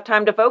won't have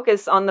time to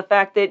focus on the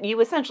fact that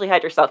you essentially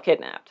had yourself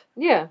kidnapped.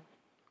 Yeah.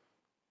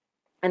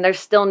 And there's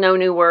still no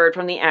new word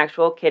from the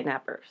actual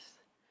kidnappers.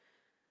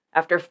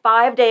 After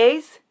 5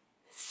 days,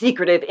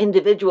 secretive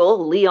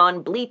individual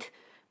Leon Bleat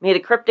made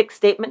a cryptic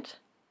statement.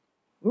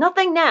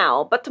 Nothing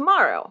now, but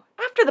tomorrow,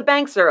 after the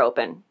banks are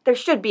open, there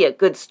should be a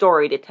good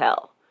story to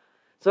tell.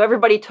 So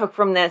everybody took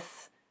from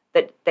this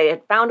that they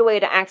had found a way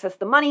to access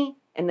the money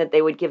and that they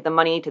would give the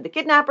money to the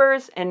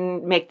kidnappers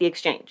and make the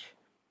exchange.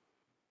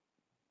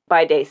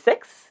 By day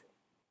 6,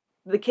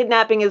 the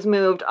kidnapping is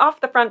moved off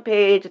the front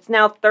page. It's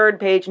now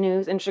third-page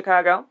news in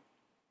Chicago.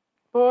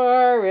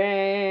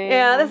 Boring.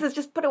 Yeah, this is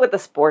just put it with the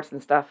sports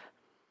and stuff.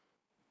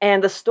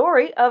 And the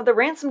story of the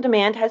ransom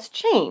demand has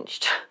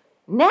changed.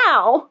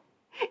 Now,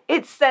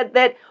 it's said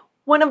that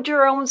one of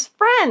Jerome's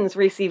friends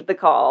received the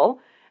call,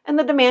 and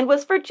the demand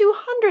was for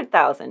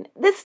 $200,000.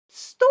 This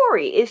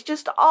story is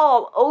just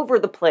all over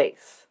the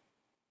place.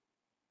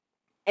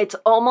 It's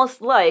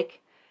almost like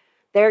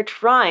they're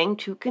trying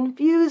to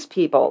confuse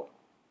people.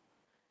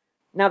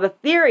 Now, the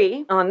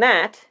theory on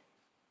that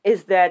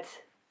is that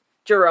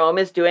Jerome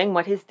is doing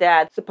what his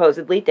dad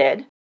supposedly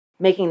did,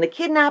 making the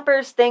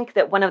kidnappers think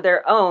that one of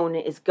their own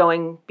is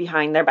going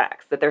behind their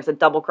backs, that there's a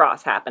double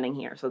cross happening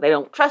here, so they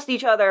don't trust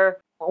each other.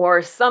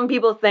 Or some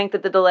people think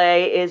that the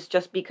delay is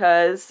just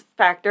because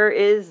Factor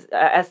is,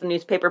 as the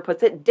newspaper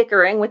puts it,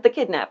 dickering with the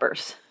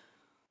kidnappers.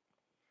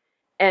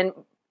 And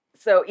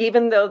so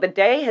even though the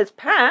day has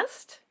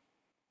passed,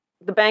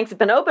 the banks have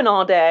been open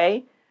all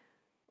day,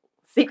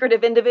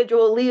 secretive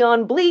individual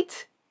Leon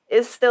Bleat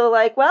is still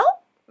like,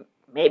 well,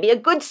 maybe a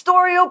good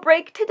story will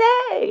break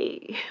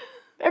today.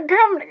 They're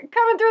coming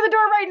through the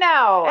door right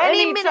now.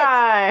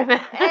 Anytime.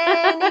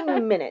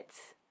 Any minute.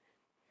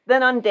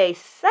 Then on day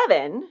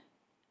 7,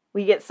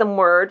 we get some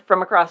word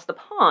from across the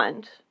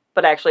pond,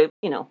 but actually,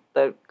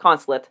 the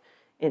consulate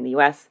in the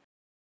U.S.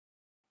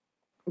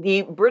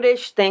 The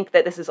British think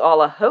that this is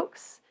all a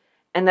hoax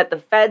and that the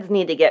feds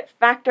need to get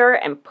Factor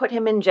and put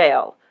him in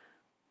jail.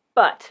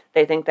 But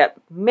they think that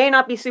may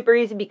not be super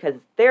easy because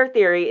their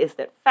theory is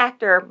that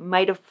Factor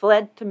might have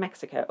fled to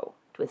Mexico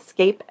to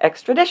escape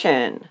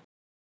extradition.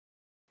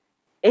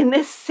 In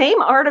this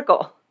same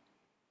article,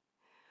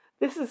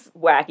 this is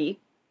wacky,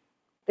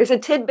 there's a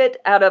tidbit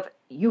out of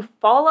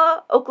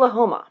Eufaula,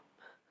 Oklahoma.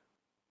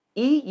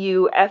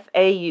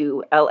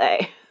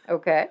 Eufaula.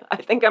 Okay. I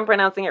think I'm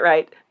pronouncing it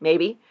right,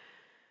 maybe.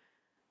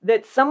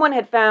 That someone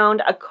had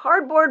found a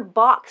cardboard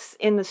box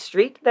in the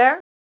street there,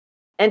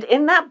 and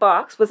in that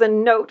box was a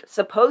note,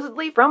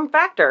 supposedly from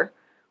Factor,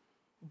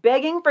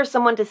 begging for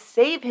someone to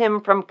save him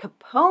from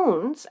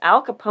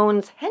Al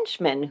Capone's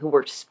henchmen who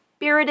were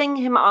spiriting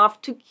him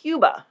off to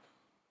Cuba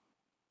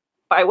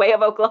by way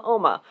of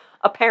Oklahoma,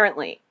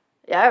 apparently.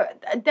 Yeah,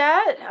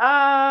 that,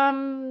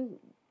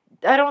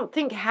 I don't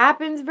think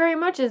happens very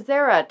much. Is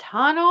there a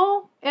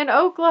tunnel in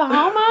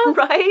Oklahoma?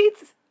 Right?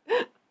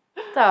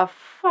 The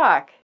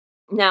fuck?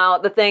 Now,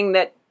 the thing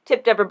that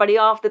tipped everybody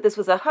off that this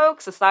was a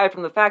hoax, aside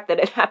from the fact that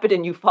it happened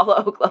in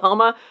Eufaula,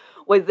 Oklahoma,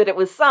 was that it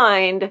was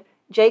signed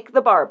Jake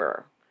the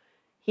Barber.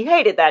 He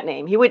hated that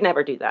name. He would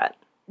never do that.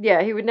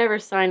 Yeah, he would never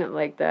sign it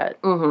like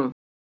that. Mm-hmm.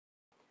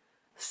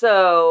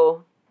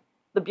 So,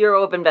 the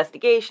Bureau of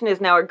Investigation is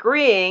now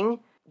agreeing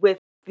with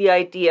the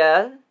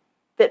idea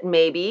that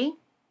maybe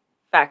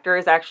Factor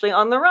is actually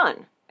on the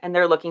run, and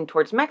they're looking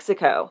towards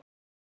Mexico.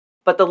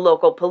 But the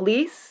local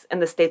police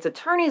and the state's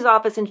attorney's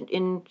office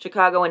in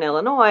Chicago and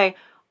Illinois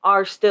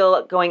are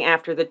still going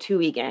after the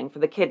Toohey gang for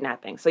the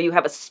kidnapping. So you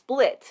have a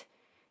split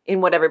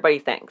in what everybody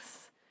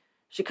thinks.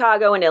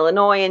 Chicago and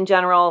Illinois in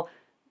general,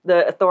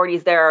 the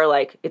authorities there are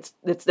like, it's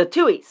the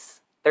Tooheys.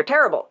 They're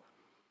terrible.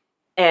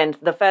 And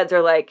the feds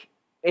are like,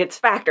 it's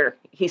Factor.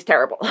 He's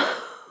terrible.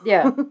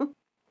 Yeah.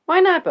 Why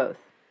not both?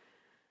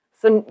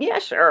 So, yeah,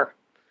 sure.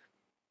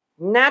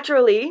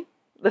 Naturally,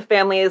 the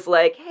family is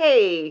like,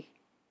 hey,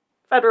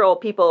 federal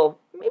people,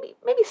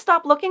 maybe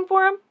stop looking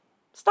for him.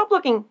 Stop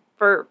looking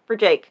for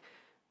Jake.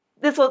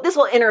 This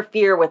will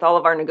interfere with all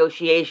of our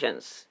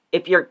negotiations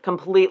if you're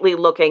completely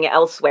looking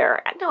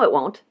elsewhere. No, it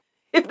won't.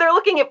 If they're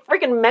looking at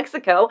freaking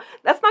Mexico,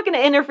 that's not going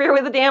to interfere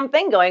with the damn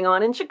thing going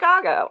on in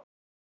Chicago.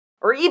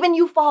 Or even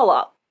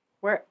Eufaula.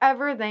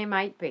 Wherever they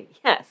might be.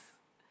 Yes.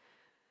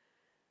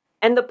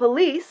 And the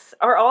police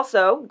are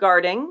also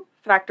guarding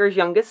Factor's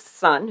youngest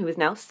son, who is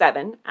now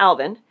 7,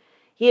 Alvin.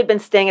 He had been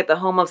staying at the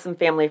home of some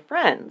family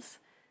friends.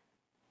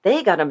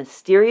 They got a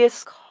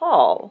mysterious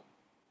call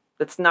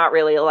that's not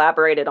really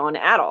elaborated on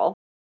at all,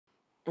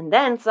 and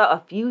then saw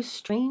a few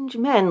strange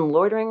men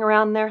loitering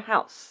around their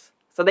house.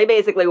 So they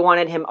basically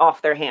wanted him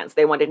off their hands.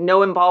 They wanted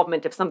no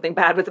involvement if something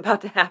bad was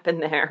about to happen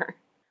there.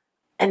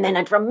 And then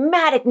a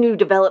dramatic new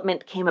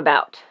development came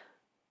about.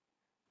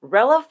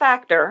 Rella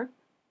Factor,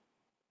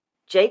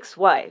 Jake's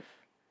wife,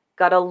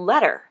 got a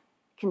letter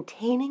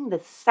containing the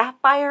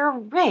sapphire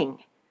ring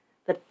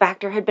that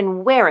Factor had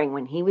been wearing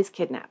when he was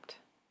kidnapped.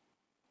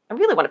 I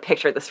really want to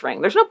picture this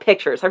ring. There's no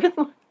pictures.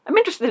 I'm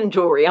interested in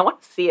jewelry. I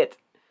want to see it.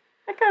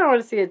 I kind of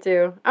want to see it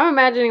too. I'm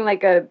imagining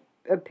like a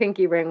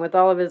pinky ring with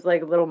all of his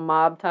like little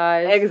mob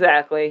ties.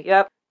 Exactly.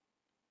 Yep.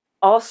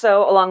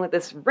 Also, along with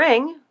this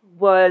ring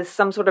was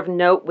some sort of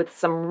note with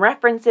some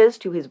references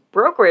to his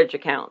brokerage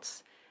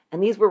accounts.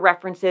 And these were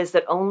references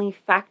that only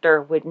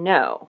Factor would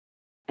know.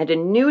 And a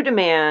new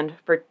demand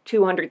for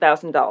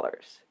 $200,000.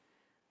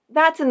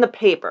 That's in the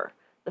paper.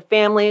 The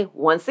family,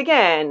 once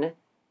again,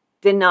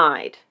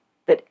 denied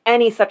that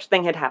any such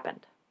thing had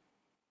happened.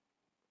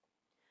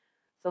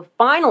 So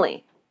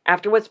finally,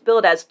 after what's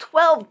billed as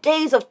 12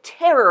 days of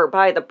terror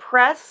by the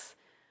press,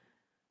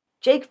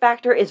 Jake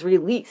Factor is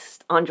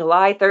released on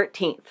July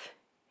 13th.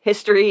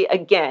 History,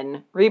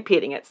 again,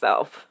 repeating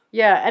itself.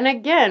 Yeah, and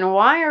again,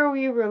 why are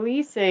we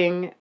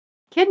releasing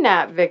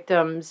kidnap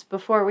victims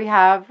before we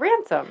have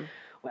ransom?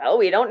 Well,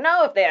 we don't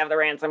know if they have the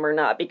ransom or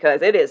not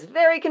because it is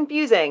very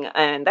confusing,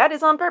 and that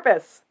is on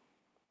purpose.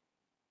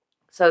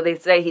 So they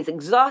say he's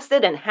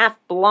exhausted and half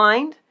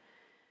blind.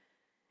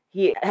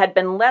 He had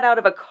been let out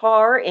of a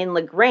car in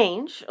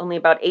LaGrange, only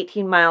about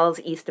 18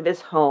 miles east of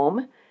his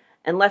home,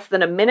 and less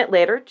than a minute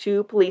later,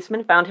 2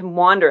 policemen found him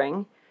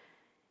wandering,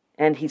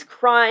 and he's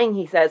crying.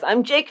 He says,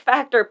 "I'm Jake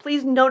Factor.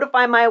 Please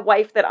notify my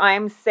wife that I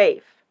am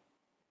safe."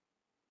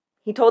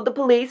 He told the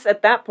police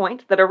at that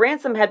point that a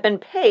ransom had been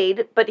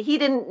paid, but he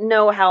didn't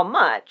know how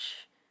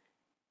much,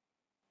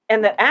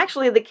 and that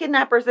actually the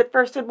kidnappers at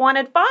first had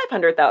wanted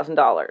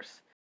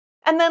 $500,000.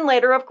 And then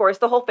later, of course,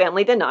 the whole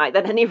family denied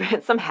that any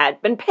ransom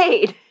had been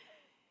paid.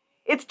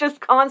 It's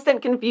just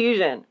constant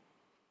confusion.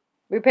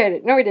 We paid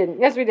it. No, we didn't.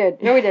 Yes, we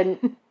did. No, we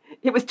didn't.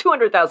 It was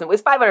 $200,000. It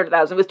was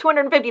 $500,000. It was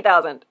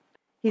 $250,000.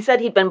 He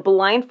said he'd been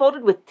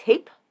blindfolded with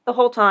tape the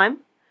whole time.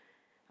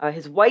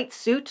 His white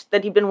suit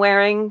that he'd been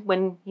wearing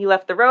when he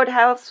left the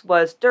roadhouse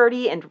was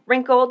dirty and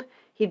wrinkled.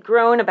 He'd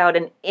grown about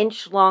an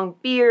inch-long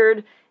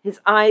beard. His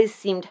eyes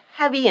seemed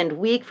heavy and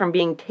weak from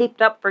being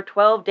taped up for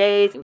 12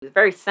 days. He was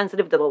very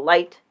sensitive to the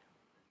light.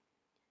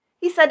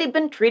 He said he'd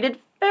been treated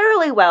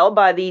fairly well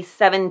by the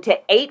 7 to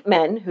 8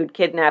 men who'd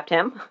kidnapped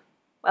him.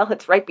 Well,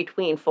 it's right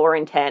between 4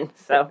 and 10,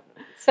 so.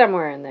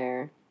 Somewhere in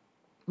there.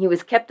 He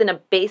was kept in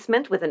a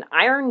basement with an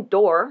iron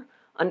door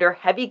under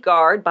heavy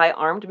guard by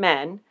armed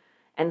men,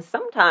 and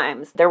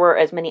sometimes there were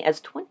as many as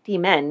 20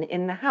 men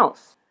in the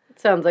house. It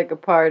sounds like a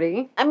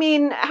party. I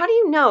mean, how do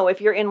you know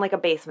if you're in like a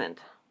basement?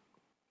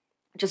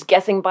 Just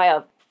guessing by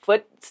a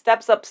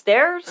footsteps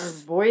upstairs?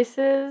 Or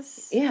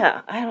voices?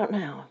 Yeah, I don't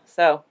know.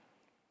 So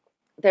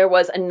There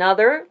was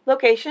another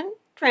location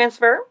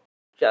transfer,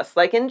 just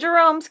like in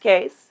Jerome's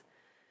case,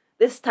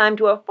 this time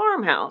to a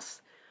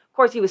farmhouse. Of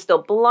course, he was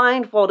still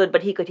blindfolded,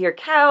 but he could hear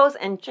cows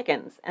and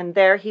chickens, and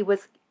there he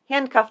was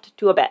handcuffed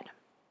to a bed.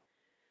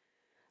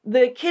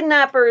 The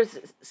kidnappers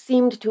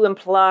seemed to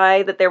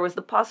imply that there was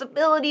the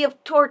possibility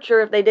of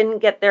torture if they didn't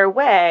get their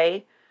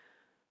way,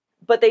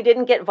 but they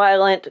didn't get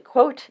violent,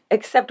 quote,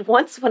 except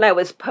once when I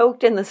was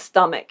poked in the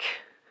stomach.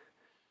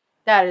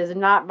 That is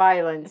not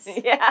violence.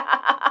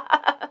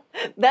 Yeah,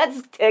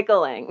 that's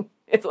tickling,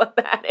 is what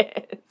that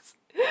is.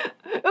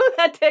 Ooh,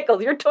 that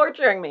tickles, you're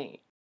torturing me.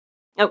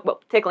 Oh,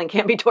 well, tickling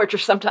can be torture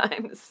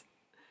sometimes.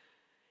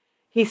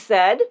 He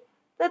said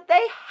that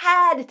they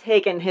had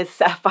taken his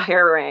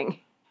sapphire ring.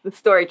 The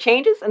story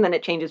changes, and then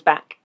it changes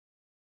back.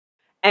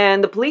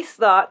 And the police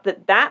thought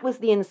that that was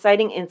the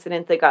inciting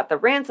incident that got the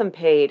ransom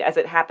paid, as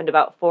it happened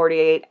about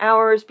 48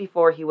 hours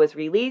before he was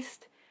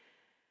released.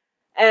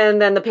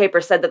 And then the paper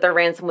said that the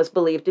ransom was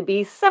believed to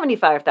be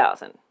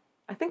 $75,000.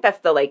 I think that's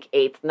the,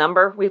 8th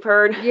number we've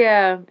heard.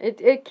 Yeah,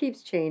 it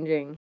keeps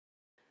changing.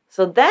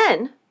 So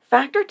then,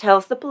 Factor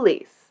tells the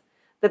police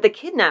that the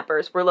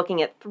kidnappers were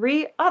looking at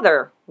 3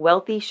 other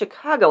wealthy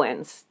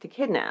Chicagoans to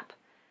kidnap,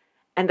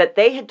 and that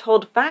they had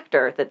told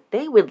Factor that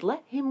they would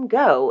let him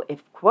go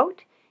if,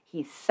 quote,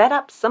 he set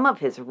up some of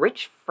his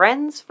rich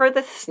friends for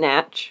the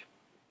snatch.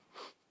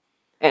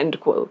 End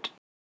quote.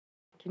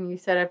 Can you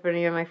set up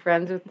any of my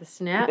friends with the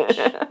snatch?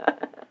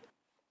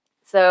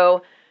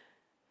 So,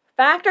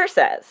 Factor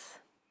says,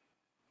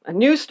 a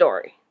new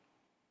story.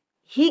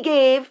 He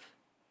gave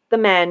the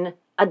men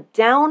a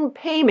down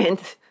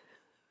payment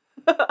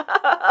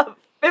of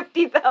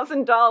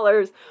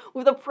 $50,000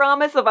 with a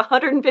promise of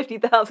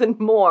 $150,000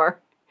 more,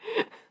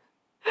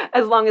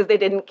 as long as they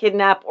didn't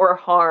kidnap or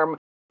harm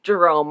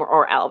Jerome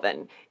or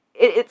Alvin.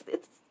 It's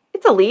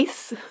a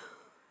lease.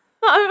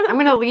 I'm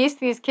going to lease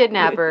these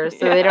kidnappers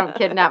so they don't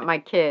kidnap my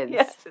kids.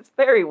 Yes, it's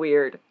very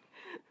weird.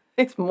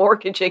 It's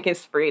mortgaging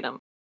his freedom.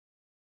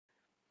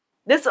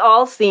 This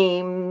all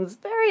seems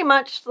very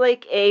much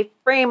like a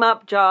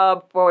frame-up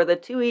job for the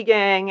Toohey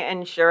gang,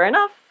 and sure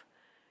enough,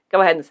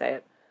 go ahead and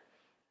say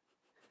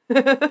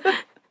it.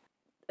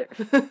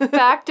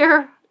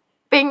 Factor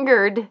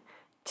fingered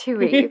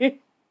Toohey.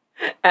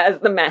 As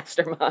the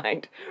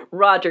mastermind.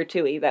 Roger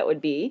Toohey, that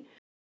would be.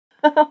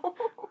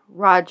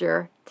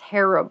 Roger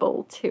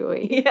Terrible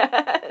Toohey.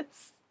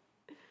 Yes.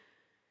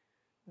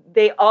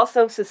 They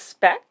also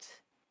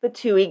suspect the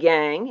Toohey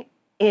gang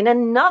in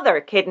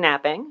another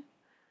kidnapping.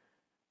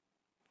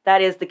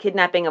 That is the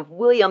kidnapping of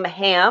William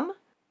Hamm,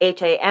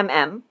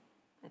 Hamm.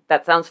 If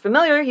that sounds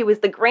familiar, he was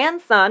the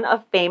grandson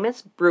of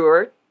famous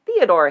brewer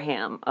Theodore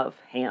Hamm of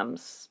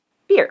Hamm's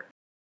Beer.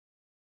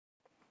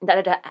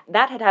 That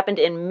had happened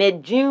in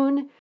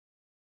mid-June.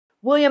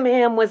 William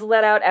Hamm was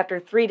let out after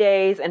 3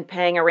 days and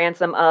paying a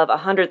ransom of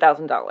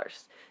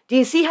 $100,000. Do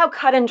you see how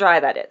cut and dry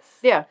that is?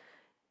 Yeah.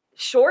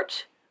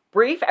 Short,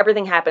 brief,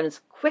 everything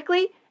happens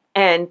quickly,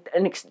 and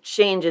an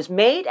exchange is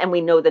made, and we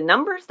know the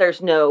numbers.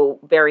 There's no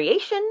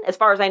variation, as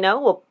far as I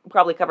know. We'll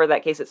probably cover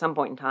that case at some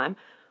point in time.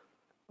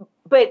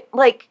 But,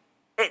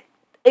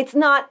 it's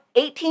not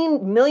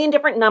 18 million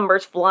different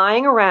numbers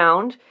flying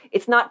around.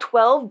 It's not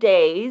 12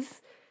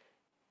 days.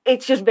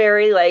 It's just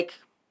very,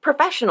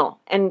 professional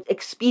and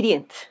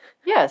expedient.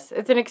 Yes,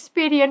 it's an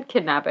expedient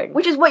kidnapping.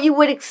 Which is what you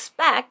would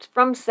expect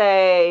from,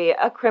 say,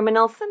 a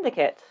criminal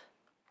syndicate.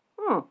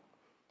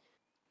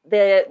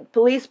 The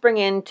police bring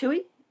in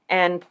Toohey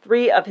and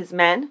 3 of his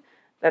men.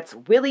 That's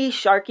Willie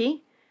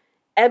Sharkey,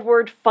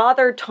 Edward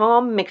Father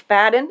Tom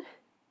McFadden,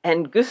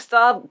 and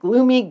Gustav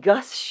Gloomy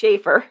Gus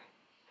Schaefer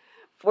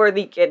for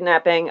the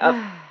kidnapping of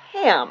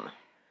Hamm.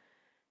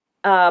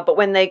 But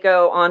when they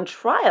go on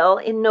trial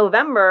in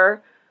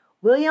November,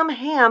 William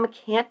Hamm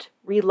can't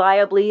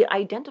reliably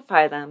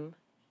identify them,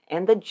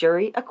 and the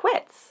jury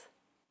acquits.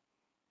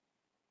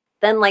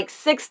 Then,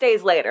 6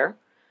 days later,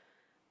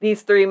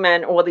 these 4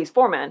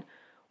 men,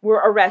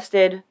 were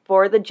arrested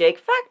for the Jake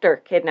Factor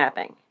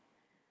kidnapping.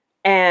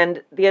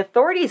 And the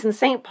authorities in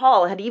St.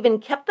 Paul had even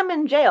kept them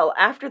in jail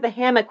after the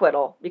Hamm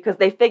acquittal because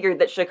they figured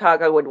that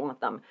Chicago would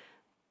want them.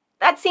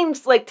 That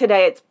seems like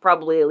today it's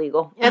probably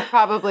illegal. It's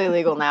probably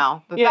illegal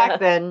now, but back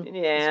then,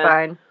 it's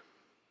fine.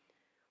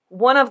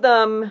 One of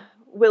them,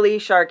 Willie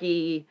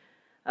Sharkey,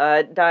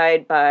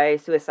 died by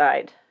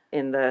suicide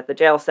in the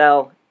jail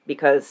cell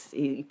because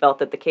he felt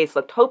that the case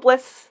looked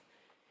hopeless.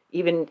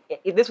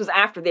 This was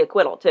after the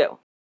acquittal, too.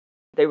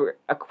 They were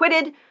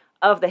acquitted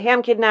of the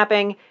Hamm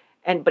kidnapping,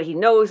 but he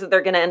knows that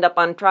they're going to end up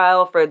on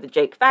trial for the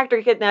Jake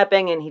Factor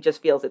kidnapping, and he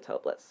just feels it's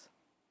hopeless.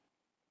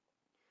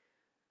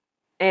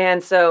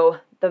 And so,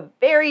 the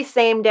very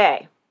same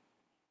day,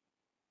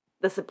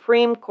 the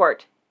Supreme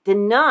Court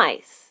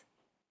denies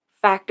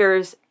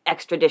Factor's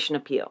extradition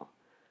appeal.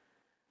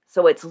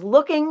 So it's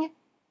looking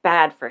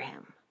bad for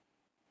him.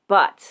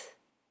 But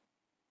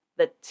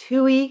the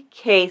Toohey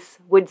case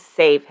would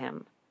save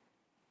him.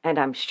 And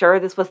I'm sure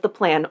this was the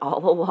plan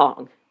all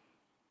along.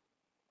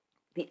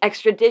 The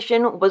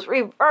extradition was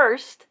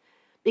reversed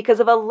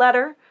because of a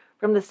letter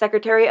from the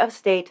Secretary of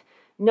State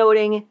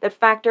noting that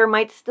Factor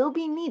might still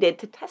be needed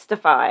to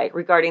testify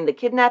regarding the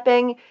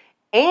kidnapping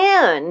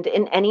and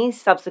in any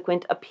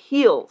subsequent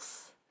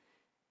appeals.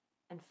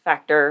 And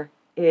Factor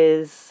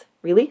is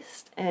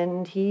released,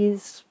 and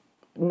he's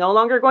no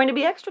longer going to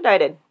be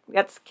extradited.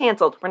 That's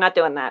canceled. We're not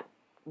doing that.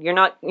 You're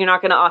not going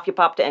to off your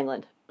pop to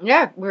England.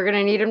 Yeah, we're going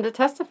to need him to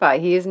testify.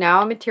 He is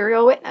now a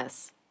material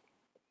witness.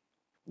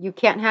 You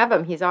can't have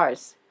him. He's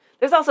ours.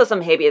 There's also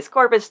some habeas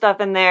corpus stuff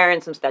in there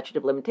and some statute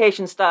of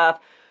limitation stuff.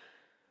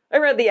 I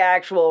read the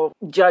actual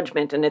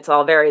judgment, and it's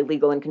all very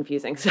legal and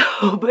confusing.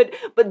 So, but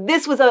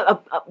this was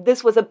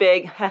a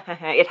big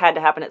it had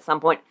to happen at some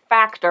point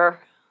factor.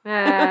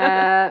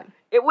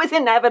 It was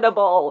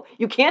inevitable.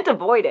 You can't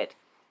avoid it.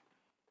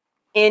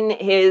 In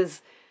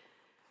his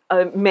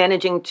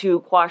managing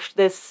to quash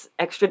this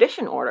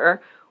extradition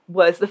order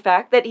was the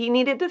fact that he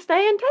needed to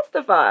stay and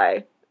testify.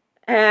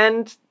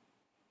 And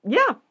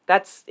yeah,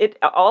 that's it.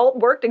 All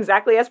worked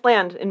exactly as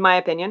planned, in my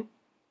opinion.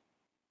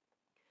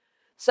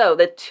 So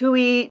the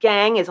Toohey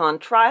gang is on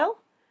trial,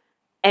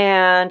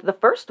 and the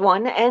first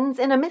one ends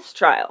in a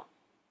mistrial.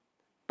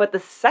 But the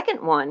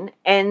second one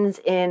ends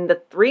in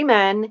the 3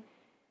 men,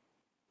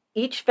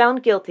 each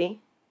found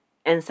guilty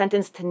and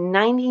sentenced to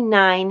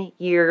 99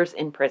 years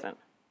in prison.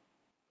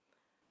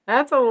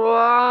 That's a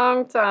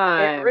long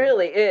time. It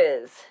really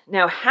is.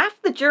 Now,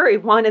 half the jury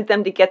wanted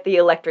them to get the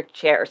electric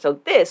chair, so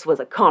this was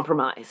a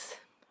compromise.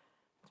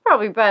 It's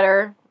probably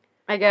better,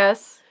 I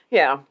guess.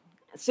 Yeah.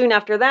 Soon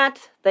after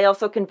that, they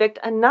also convict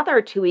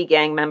another Toohey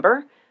gang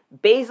member,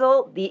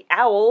 Basil the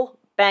Owl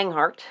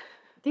Banghart.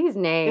 These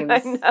names. I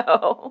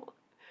know.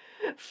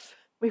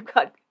 We've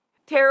got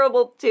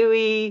Terrible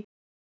Toohey,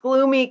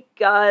 Gloomy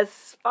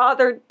Gus,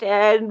 Father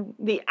Dead,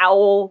 the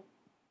Owl,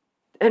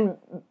 and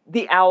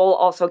the Owl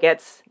also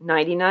gets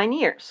 99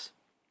 years.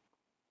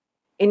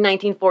 In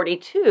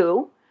 1942,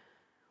 so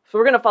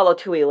we're going to follow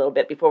Toohey a little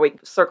bit before we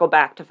circle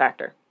back to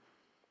Factor.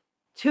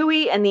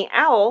 Toohey and the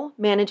Owl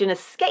manage an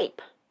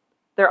escape.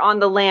 They're on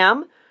the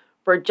lam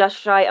for just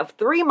shy of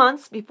 3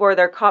 months before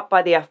they're caught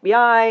by the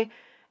FBI,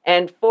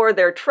 and for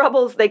their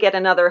troubles, they get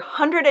another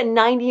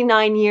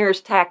 199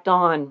 years tacked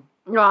on.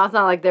 No, it's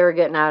not like they were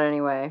getting out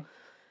anyway.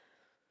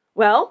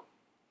 Well,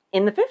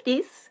 in the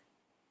 50s,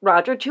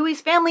 Roger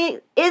Toohey's family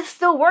is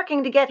still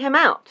working to get him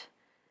out.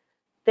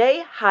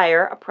 They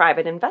hire a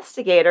private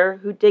investigator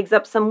who digs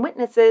up some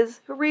witnesses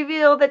who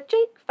reveal that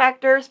Jake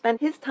Factor spent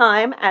his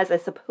time as a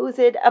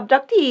supposed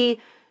abductee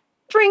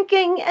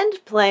drinking and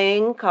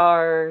playing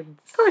cards.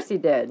 Of course he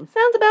did.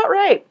 Sounds about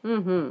right.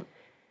 Mm-hmm.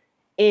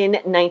 In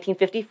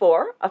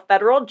 1954, a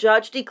federal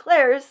judge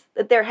declares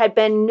that there had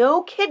been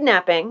no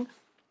kidnapping,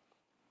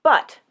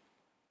 but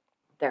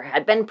there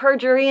had been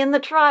perjury in the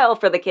trial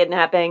for the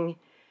kidnapping,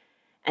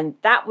 and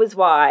that was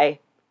why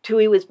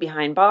Toohey was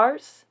behind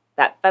bars.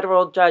 That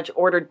federal judge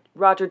ordered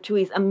Roger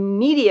Toohey's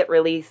immediate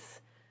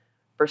release.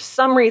 For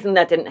some reason,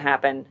 that didn't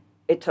happen.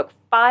 It took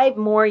 5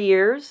 more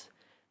years.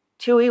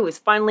 Toohey was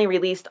finally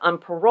released on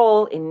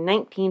parole in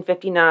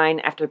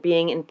 1959 after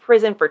being in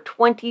prison for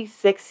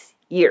 26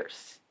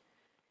 years.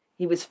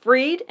 He was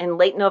freed in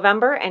late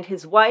November, and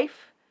his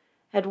wife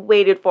had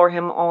waited for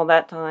him all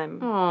that time.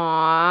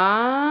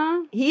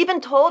 Aww. He even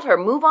told her,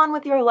 move on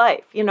with your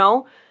life, you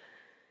know?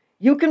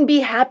 You can be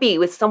happy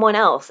with someone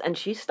else. And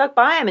she stuck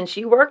by him, and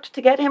she worked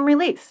to get him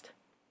released.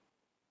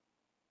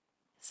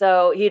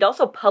 So he'd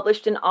also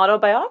published an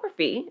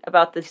autobiography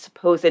about the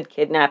supposed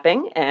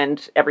kidnapping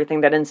and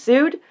everything that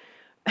ensued.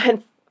 And,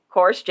 of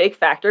course, Jake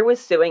Factor was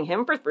suing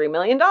him for $3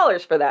 million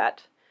for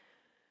that.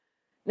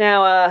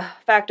 Now,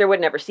 Factor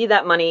would never see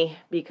that money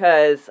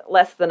because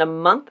less than a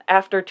month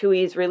after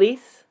Toohey's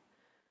release,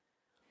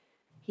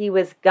 he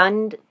was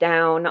gunned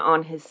down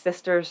on his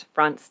sister's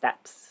front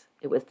steps.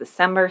 It was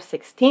December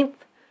 16th,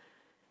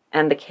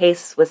 and the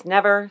case was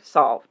never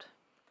solved.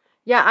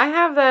 Yeah, I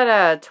have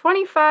that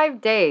 25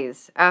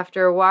 days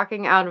after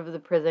walking out of the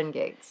prison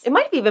gates. It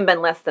might have even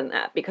been less than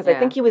that, because Yeah. I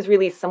think he was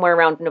released somewhere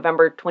around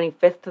November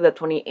 25th to the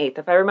 28th,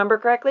 if I remember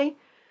correctly.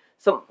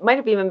 So it might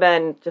have even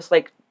been just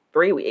like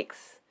 3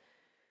 weeks.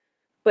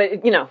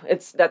 But, you know,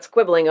 that's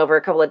quibbling over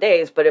a couple of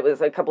days, but it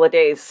was a couple of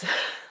days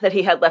that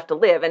he had left to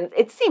live. And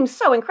it seems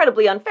so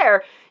incredibly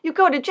unfair. You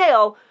go to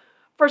jail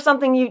for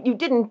something you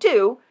didn't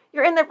do.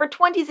 You're in there for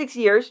 26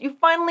 years. You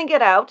finally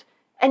get out,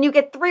 and you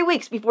get 3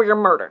 weeks before you're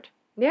murdered.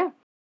 Yeah.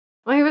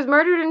 Well, he was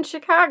murdered in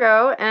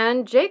Chicago,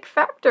 and Jake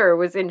Factor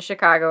was in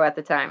Chicago at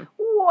the time.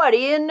 What do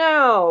you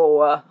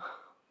know?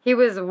 He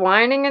was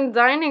whining and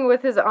dining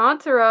with his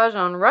entourage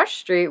on Rush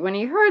Street when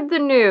he heard the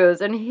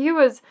news, and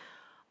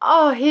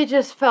he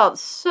just felt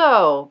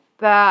so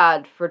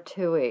bad for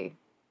Toohey.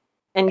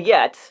 And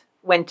yet,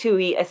 when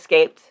Toohey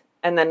escaped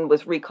and then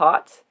was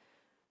recaught,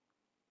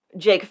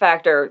 Jake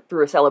Factor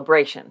threw a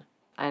celebration.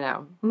 I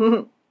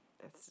know.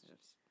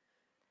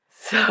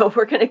 So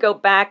we're going to go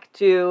back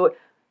to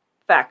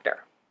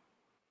Factor.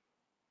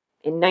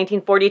 In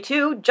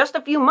 1942, just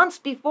a few months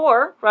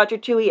before Roger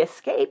Toohey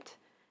escaped,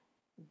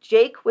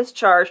 Jake was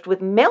charged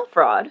with mail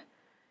fraud,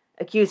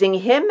 accusing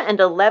him and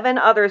 11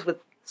 others with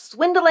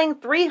swindling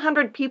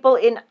 300 people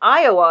in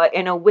Iowa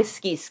in a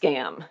whiskey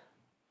scam.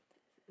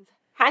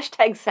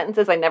 Hashtag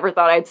sentences I never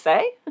thought I'd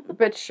say.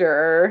 But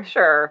sure.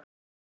 Sure.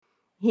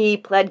 He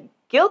pled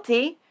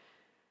guilty,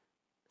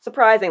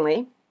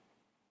 surprisingly,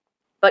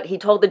 but he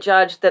told the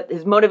judge that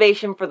his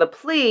motivation for the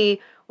plea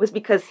was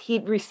because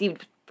he'd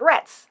received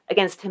threats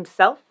against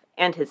himself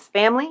and his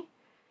family.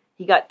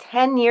 He got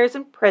 10 years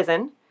in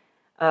prison,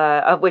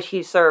 of which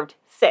he served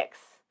 6,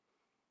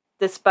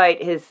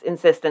 despite his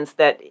insistence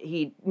that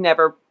he'd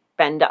never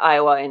been to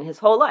Iowa in his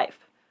whole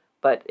life.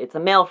 But it's a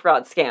mail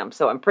fraud scam,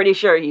 so I'm pretty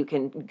sure you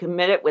can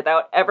commit it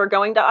without ever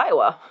going to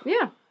Iowa.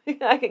 Yeah.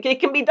 It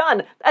can be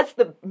done. That's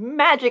the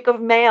magic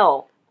of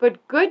mail.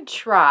 But good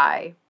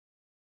try.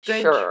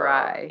 Good Sure.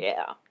 try.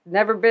 Yeah.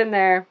 Never been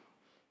there.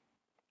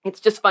 It's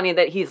just funny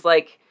that he's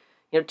like,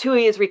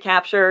 Toohey is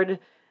recaptured,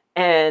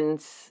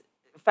 and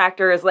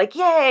Factor is like,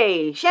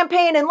 yay,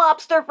 champagne and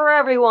lobster for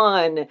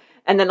everyone.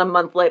 And then a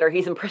month later,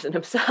 he's in prison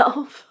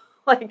himself.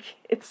 Like,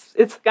 it's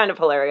kind of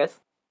hilarious.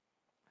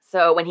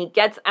 So when he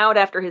gets out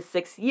after his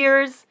 6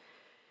 years,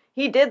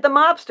 he did the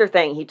mobster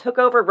thing. He took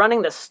over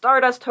running the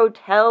Stardust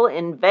Hotel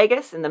in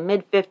Vegas in the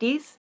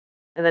mid-50s,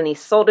 and then he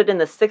sold it in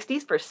the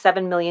 60s for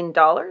 $7 million,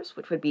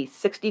 which would be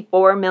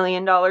 $64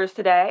 million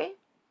today.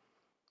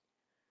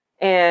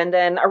 And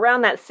then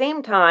around that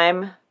same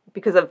time,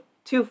 because of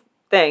 2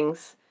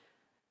 things,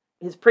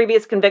 his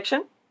previous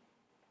conviction,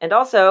 and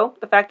also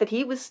the fact that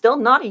he was still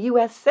not a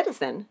U.S.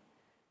 citizen,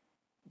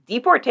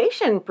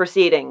 deportation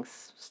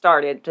proceedings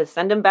started to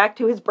send him back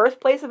to his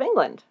birthplace of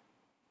England,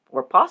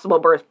 or possible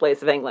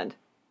birthplace of England.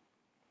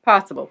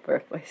 Possible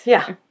birthplace.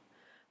 Yeah.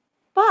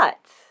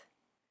 But,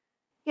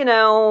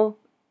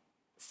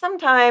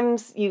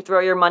 sometimes you throw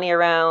your money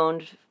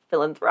around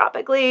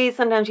philanthropically,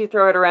 sometimes you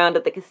throw it around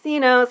at the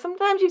casino,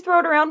 sometimes you throw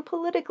it around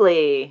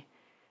politically.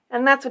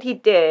 And that's what he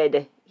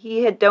did.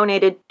 He had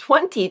donated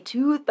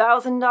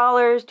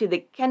 $22,000 to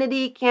the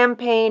Kennedy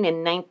campaign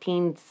in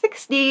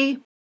 1960.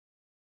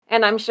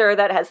 And I'm sure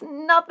that has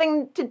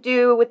nothing to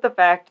do with the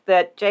fact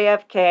that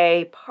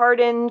JFK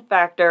pardoned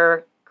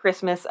Factor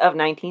Christmas of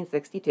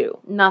 1962.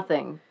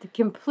 Nothing.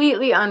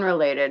 Completely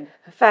unrelated.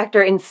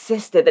 Factor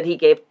insisted that he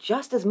gave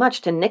just as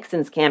much to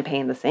Nixon's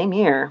campaign the same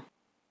year.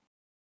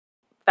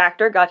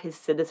 Factor got his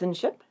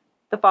citizenship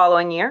the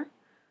following year,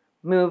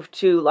 moved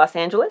to Los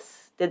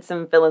Angeles, did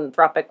some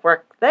philanthropic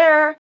work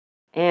there,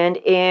 and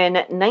in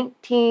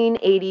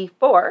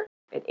 1984,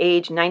 at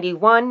age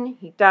 91,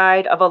 he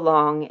died of a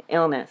long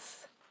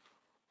illness.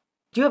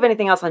 Do you have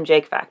anything else on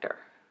Jake Factor?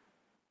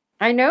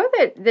 I know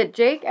that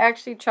Jake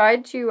actually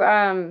tried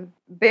to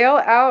bail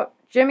out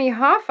Jimmy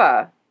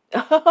Hoffa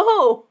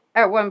Oh!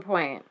 at one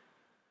point.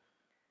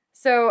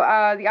 So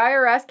the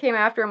IRS came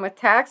after him with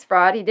tax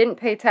fraud. He didn't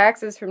pay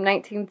taxes from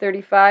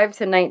 1935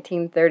 to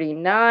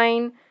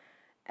 1939.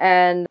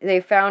 And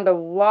they found a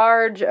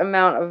large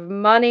amount of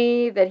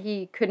money that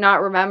he could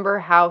not remember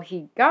how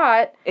he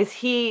got. Is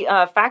he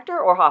Factor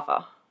or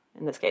Hoffa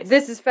in this case?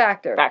 This is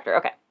Factor. Factor,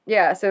 okay.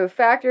 Yeah, so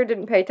Factor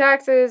didn't pay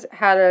taxes,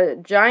 had a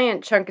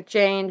giant chunk of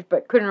change,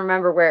 but couldn't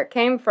remember where it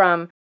came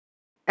from.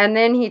 And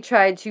then he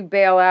tried to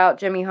bail out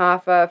Jimmy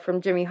Hoffa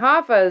from Jimmy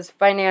Hoffa's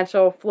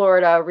financial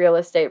Florida real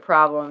estate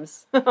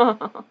problems. But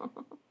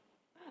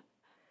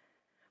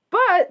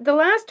the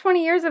last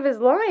 20 years of his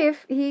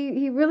life,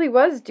 he really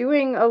was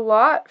doing a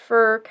lot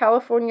for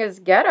California's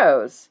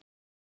ghettos.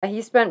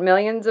 He spent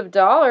millions of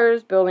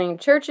dollars building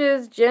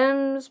churches,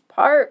 gyms,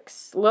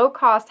 parks,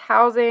 low-cost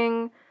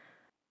housing.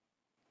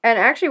 And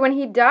actually, when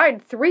he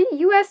died, 3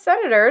 U.S.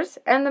 senators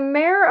and the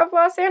mayor of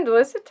Los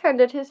Angeles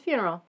attended his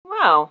funeral.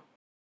 Wow.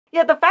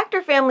 Yeah, the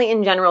Factor family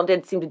in general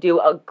did seem to do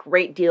a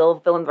great deal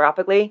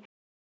philanthropically.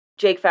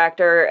 Jake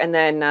Factor and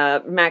then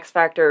Max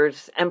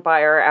Factor's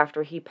empire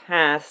after he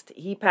passed.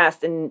 He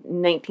passed in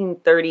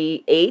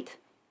 1938,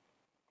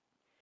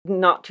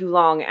 not too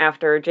long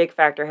after Jake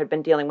Factor had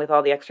been dealing with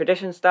all the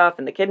extradition stuff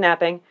and the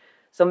kidnapping.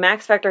 So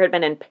Max Factor had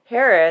been in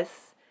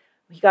Paris.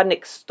 He got an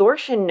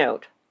extortion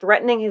note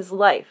threatening his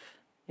life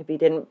if he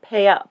didn't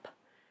pay up.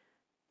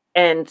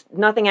 And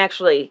nothing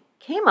actually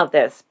came of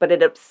this, but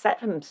it upset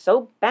him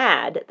so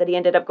bad that he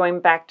ended up going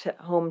back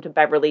home to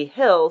Beverly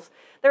Hills.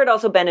 There had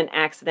also been an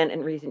accident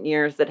in recent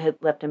years that had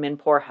left him in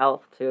poor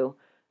health, too.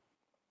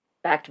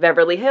 Back to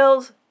Beverly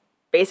Hills,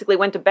 basically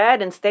went to bed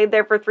and stayed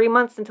there for 3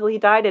 months until he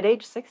died at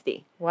age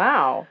 60.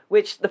 Wow.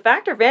 Which the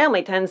Factor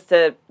family tends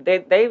to,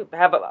 they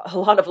have a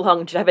lot of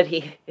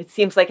longevity. It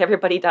seems like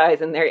everybody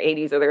dies in their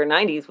 80s or their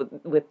 90s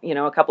with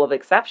a couple of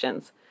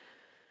exceptions.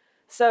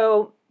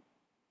 So,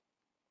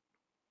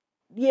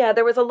 yeah,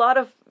 there was a lot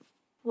of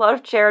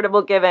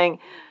charitable giving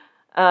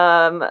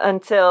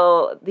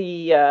until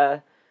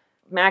the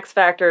Max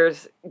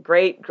Factor's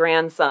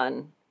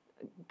great-grandson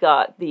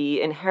got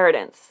the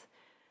inheritance.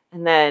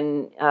 And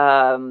then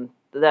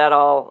that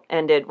all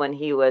ended when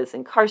he was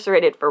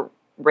incarcerated for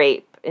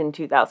rape in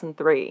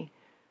 2003.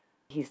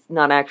 He's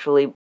not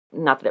actually,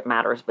 not that it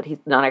matters, but he's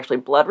not actually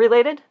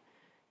blood-related.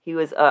 He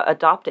was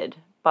adopted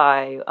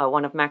by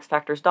one of Max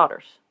Factor's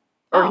daughters.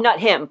 Or not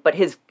him, but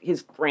his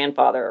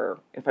grandfather,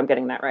 if I'm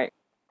getting that right.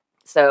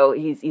 So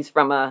he's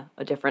from a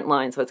different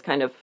line. So it's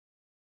kind of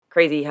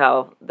crazy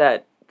how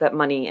that that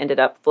money ended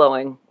up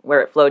flowing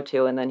where it flowed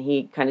to, and then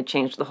he kind of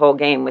changed the whole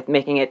game with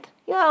making it,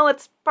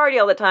 let's party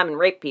all the time and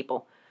rape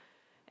people.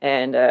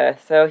 And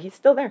so he's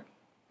still there.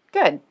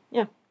 Good.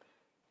 Yeah.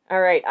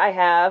 All right, I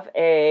have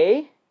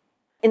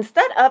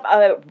instead of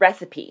a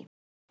recipe,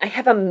 I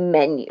have a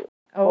menu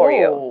for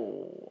you.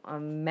 Oh, a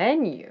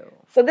menu.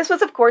 So this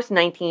was, of course,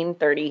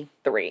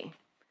 1933.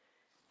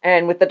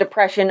 And with the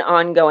Depression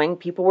ongoing,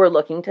 people were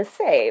looking to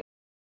save.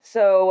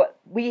 So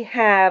we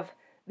have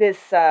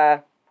this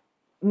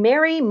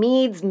Mary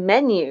Mead's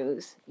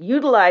menus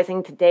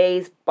utilizing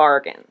today's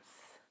bargains.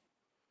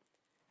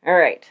 All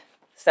right.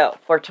 So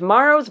for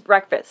tomorrow's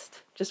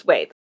breakfast, just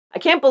wait. I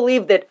can't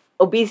believe that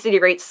obesity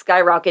rates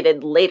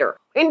skyrocketed later.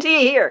 Wait until you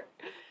hear.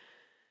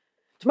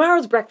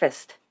 Tomorrow's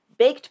breakfast: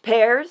 baked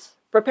pears,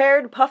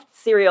 prepared puffed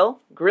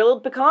cereal,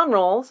 grilled pecan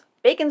rolls,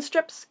 bacon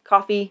strips,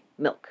 coffee,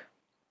 milk.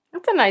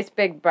 That's a nice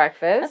big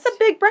breakfast. That's a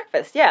big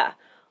breakfast, yeah.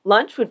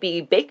 Lunch would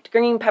be baked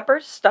green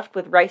peppers stuffed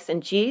with rice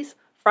and cheese,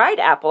 fried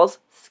apples,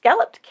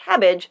 scalloped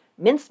cabbage,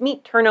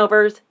 mincemeat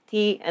turnovers,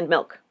 tea, and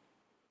milk.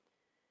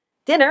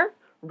 Dinner: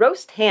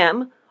 roast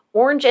ham,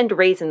 orange and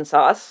raisin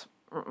sauce,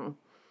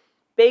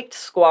 baked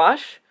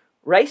squash,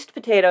 riced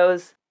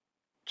potatoes,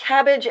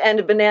 cabbage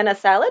and banana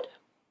salad,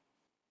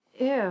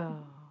 Ew.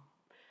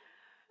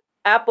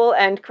 apple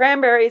and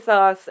cranberry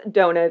sauce,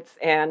 donuts,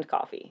 and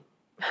coffee.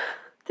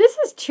 This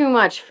is too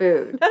much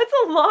food. That's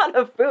a lot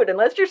of food,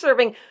 unless you're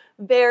serving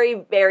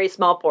very, very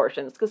small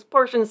portions, because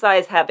portion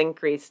size have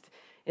increased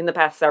in the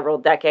past several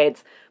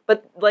decades.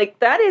 But,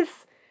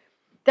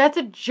 That's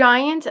a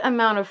giant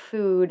amount of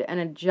food and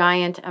a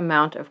giant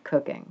amount of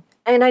cooking.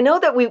 And I know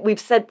that we've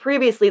said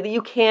previously that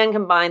you can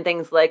combine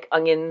things like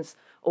onions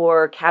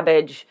or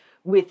cabbage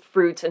with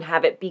fruits and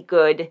have it be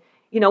good.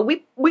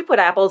 We put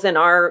apples in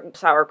our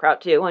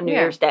sauerkraut too on New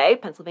Year's Day,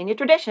 Pennsylvania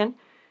tradition.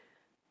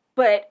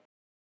 But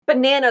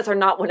bananas are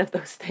not one of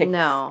those things.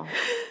 No.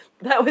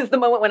 That was the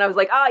moment when I was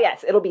like,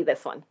 yes, it'll be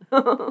this one.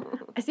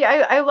 See,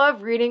 I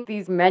love reading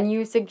these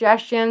menu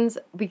suggestions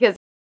because,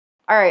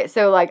 all right,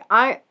 so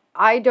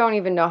I don't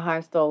even know how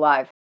I'm still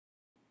alive.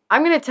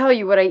 I'm going to tell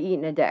you what I eat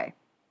in a day.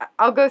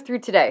 I'll go through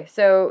today.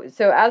 So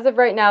as of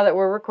right now that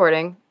we're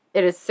recording,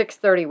 it is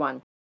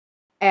 6:31.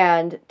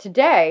 And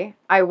today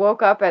I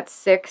woke up at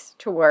 6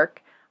 to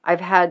work.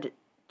 I've had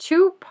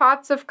 2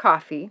 pots of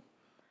coffee,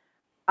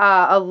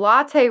 a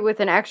latte with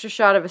an extra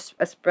shot of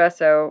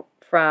espresso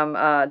from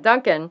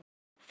Dunkin',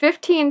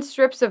 15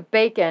 strips of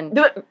bacon,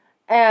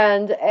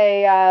 and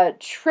a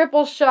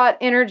triple shot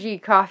energy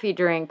coffee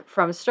drink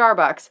from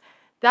Starbucks.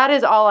 That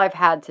is all I've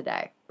had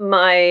today.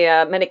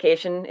 My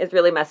medication is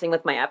really messing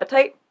with my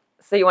appetite.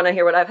 So you want to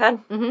hear what I've had?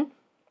 Mm-hmm.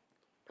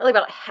 Probably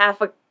about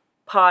half a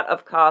pot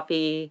of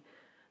coffee,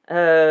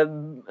 a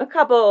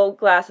couple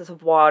glasses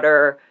of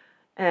water,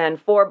 and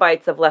 4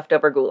 bites of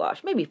leftover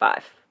goulash. Maybe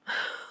 5.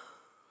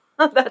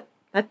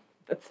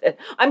 That's it.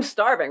 I'm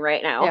starving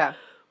right now. Yeah.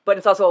 But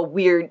it's also a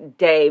weird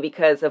day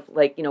because of,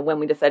 when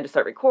we decided to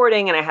start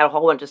recording, and I had a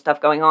whole bunch of stuff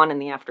going on in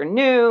the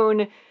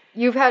afternoon.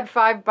 You've had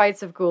 5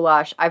 bites of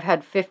goulash. I've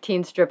had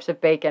 15 strips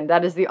of bacon.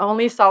 That is the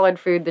only solid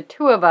food the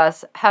 2 of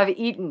us have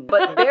eaten.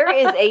 But there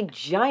is a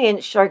giant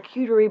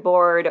charcuterie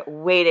board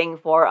waiting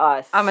for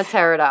us. I'm going to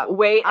tear it up.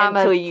 Wait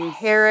until you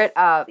tear it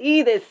up.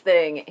 See this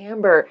thing.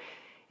 Amber,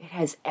 it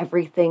has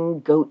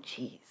everything goat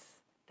cheese.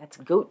 That's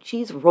goat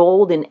cheese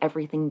rolled in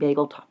everything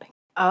bagel topping.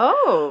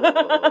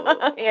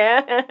 Oh.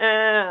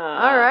 Yeah.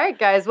 All right,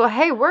 guys. Well,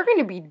 hey, we're going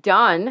to be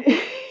done.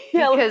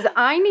 Because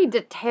I need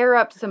to tear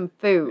up some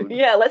food.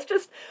 Yeah,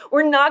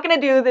 we're not going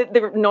to do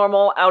the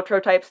normal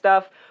outro type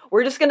stuff.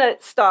 We're just going to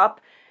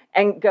stop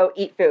and go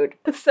eat food.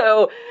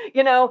 So,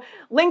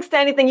 links to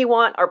anything you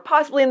want are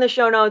possibly in the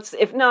show notes.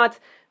 If not,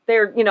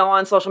 they're,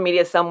 on social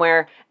media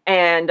somewhere.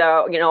 And,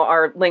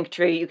 our link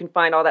tree, you can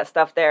find all that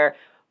stuff there.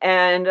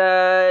 And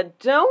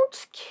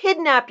don't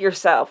kidnap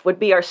yourself would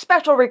be our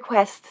special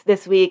request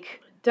this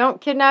week.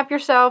 Don't kidnap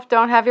yourself.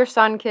 Don't have your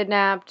son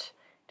kidnapped.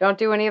 Don't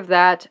do any of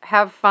that.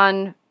 Have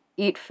fun.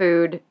 Eat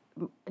food,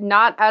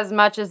 not as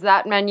much as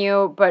that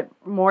menu, but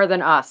more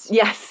than us.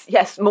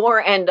 Yes,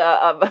 more and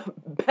a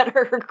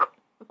better,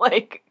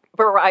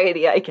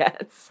 variety, I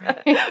guess.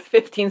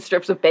 15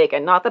 strips of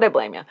bacon. Not that I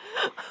blame you.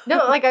 No,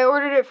 I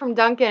ordered it from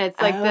Dunkin'. It's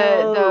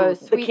the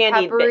sweet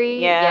candied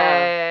peppery.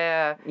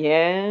 Yeah,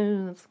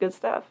 that's good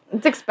stuff.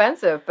 It's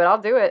expensive, but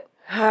I'll do it.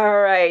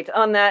 All right,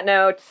 on that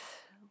note,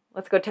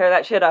 let's go tear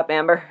that shit up,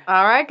 Amber.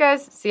 All right,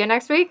 guys. See you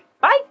next week.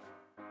 Bye.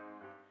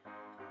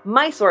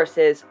 My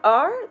sources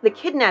are The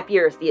Kidnap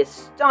Years, The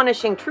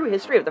Astonishing True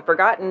History of the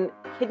Forgotten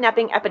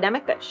Kidnapping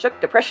Epidemic That Shook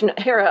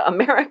Depression-Era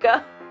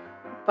America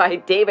by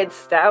David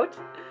Stout.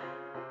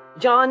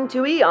 John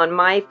Toohey on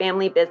My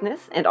Family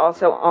Business and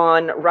also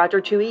on Roger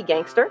Toohey,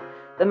 Gangster.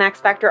 The Max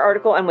Factor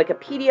article on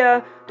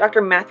Wikipedia. Dr.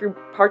 Matthew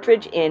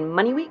Partridge in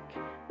Money Week.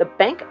 The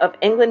Bank of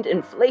England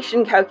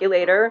Inflation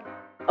Calculator.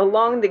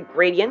 Along the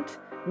Gradient.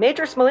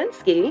 Major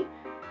Smolinski.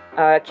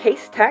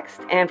 Case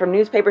Text, and from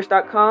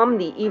newspapers.com,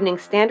 the Evening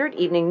Standard,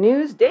 Evening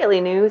News, Daily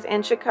News,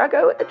 and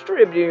Chicago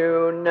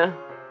Tribune.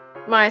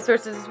 My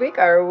sources this week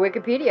are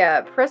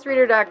Wikipedia,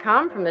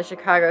 PressReader.com from the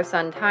Chicago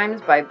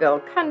Sun-Times by Bill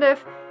Cundiff,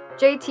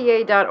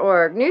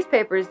 JTA.org,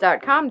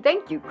 Newspapers.com,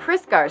 thank you,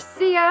 Chris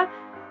Garcia,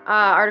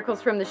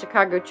 articles from the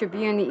Chicago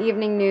Tribune, the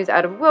Evening News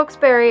out of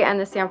Wilkes-Barre, and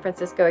the San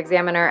Francisco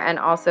Examiner, and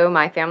also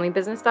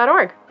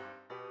MyFamilyBusiness.org.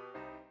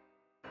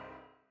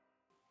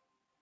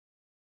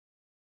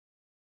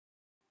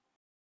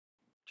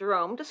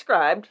 Jerome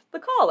described the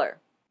caller.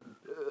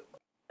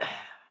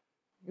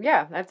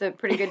 Yeah, that's a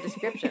pretty good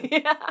description.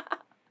 Yeah.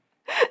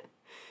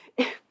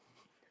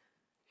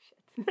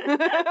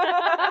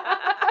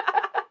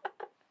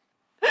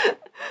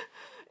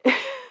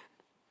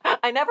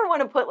 I never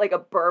want to put like a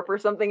burp or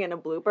something in a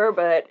blooper,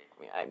 but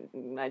I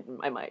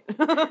might.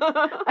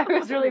 I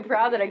was really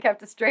proud that I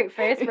kept a straight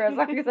face for as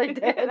long as I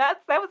did. That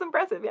was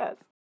impressive, yes.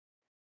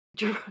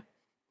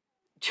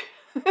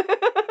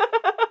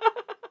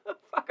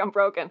 Fuck, I'm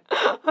broken.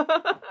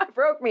 I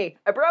broke me.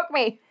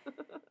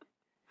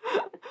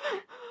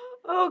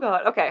 Oh,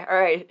 God. Okay, all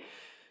right.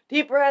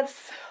 Deep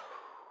breaths.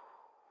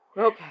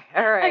 Okay,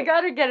 all right. I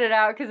gotta get it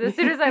out, because as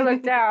soon as I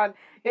look down,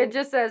 it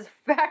just says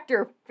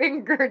Factor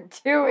Fingered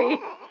Tui.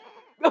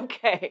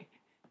 Okay.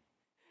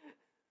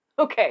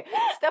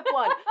 Step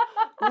 1,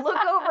 look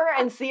over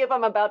and see if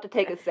I'm about to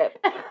take a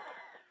sip.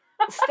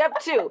 Step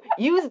 2,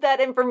 use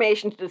that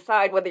information to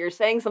decide whether you're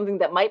saying something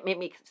that might make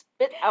me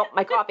spit out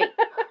my coffee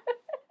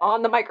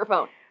on the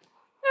microphone.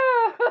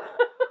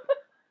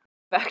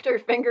 Factor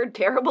Fingered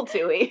Terrible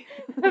Tui.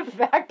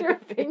 Factor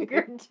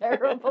Fingered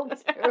Terrible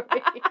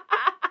Tui.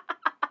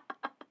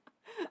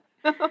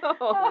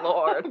 Oh,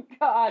 Lord. Oh,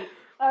 God.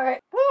 All right.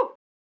 Woo.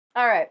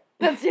 All right.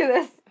 Let's do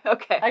this.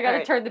 Okay. I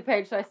gotta turn the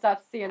page so I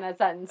stop seeing that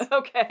sentence.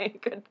 Okay.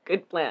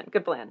 Good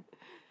plan.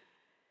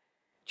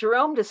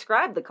 Jerome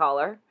described the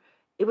caller.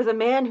 It was a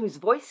man whose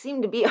voice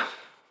seemed to be a...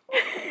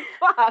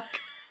 Fuck.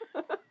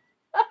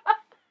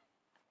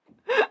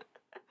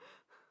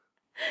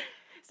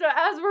 So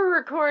as we're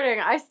recording,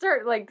 I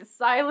start like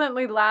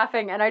silently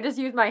laughing, and I just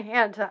use my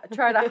hand to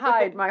try to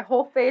hide my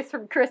whole face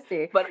from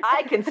Christy. But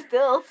I can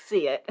still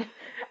see it.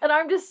 And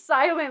I'm just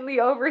silently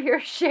over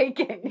here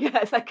shaking.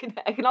 Yes, I can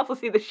also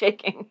see the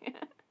shaking.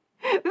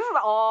 This is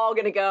all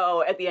gonna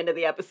go at the end of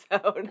the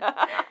episode.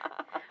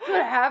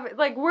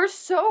 Like, we're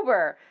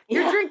sober.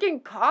 You're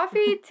drinking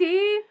coffee,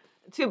 tea?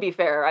 To be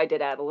fair, I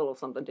did add a little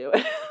something to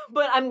it.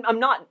 But I'm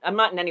not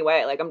in any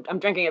way, like I'm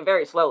drinking it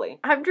very slowly.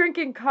 I'm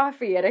drinking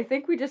coffee, and I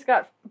think we just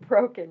got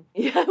broken.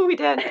 Yeah, we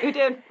did.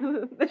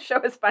 The show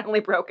has finally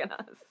broken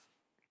us.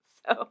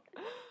 So,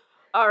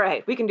 all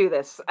right, we can do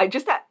this.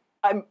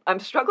 I'm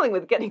struggling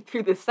with getting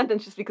through this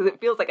sentence just because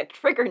it feels like a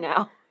trigger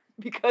now.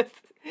 Because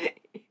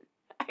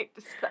I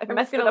I'm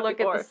messed just it gonna up look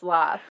before. at the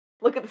sloth.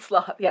 Look at the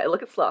sloth. Yeah,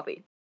 look at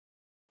Slothy.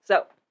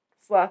 So,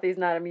 Slothy's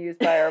not amused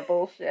by our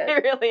bullshit.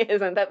 it really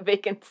isn't that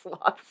vacant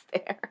sloth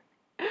stare.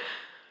 All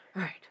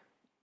right.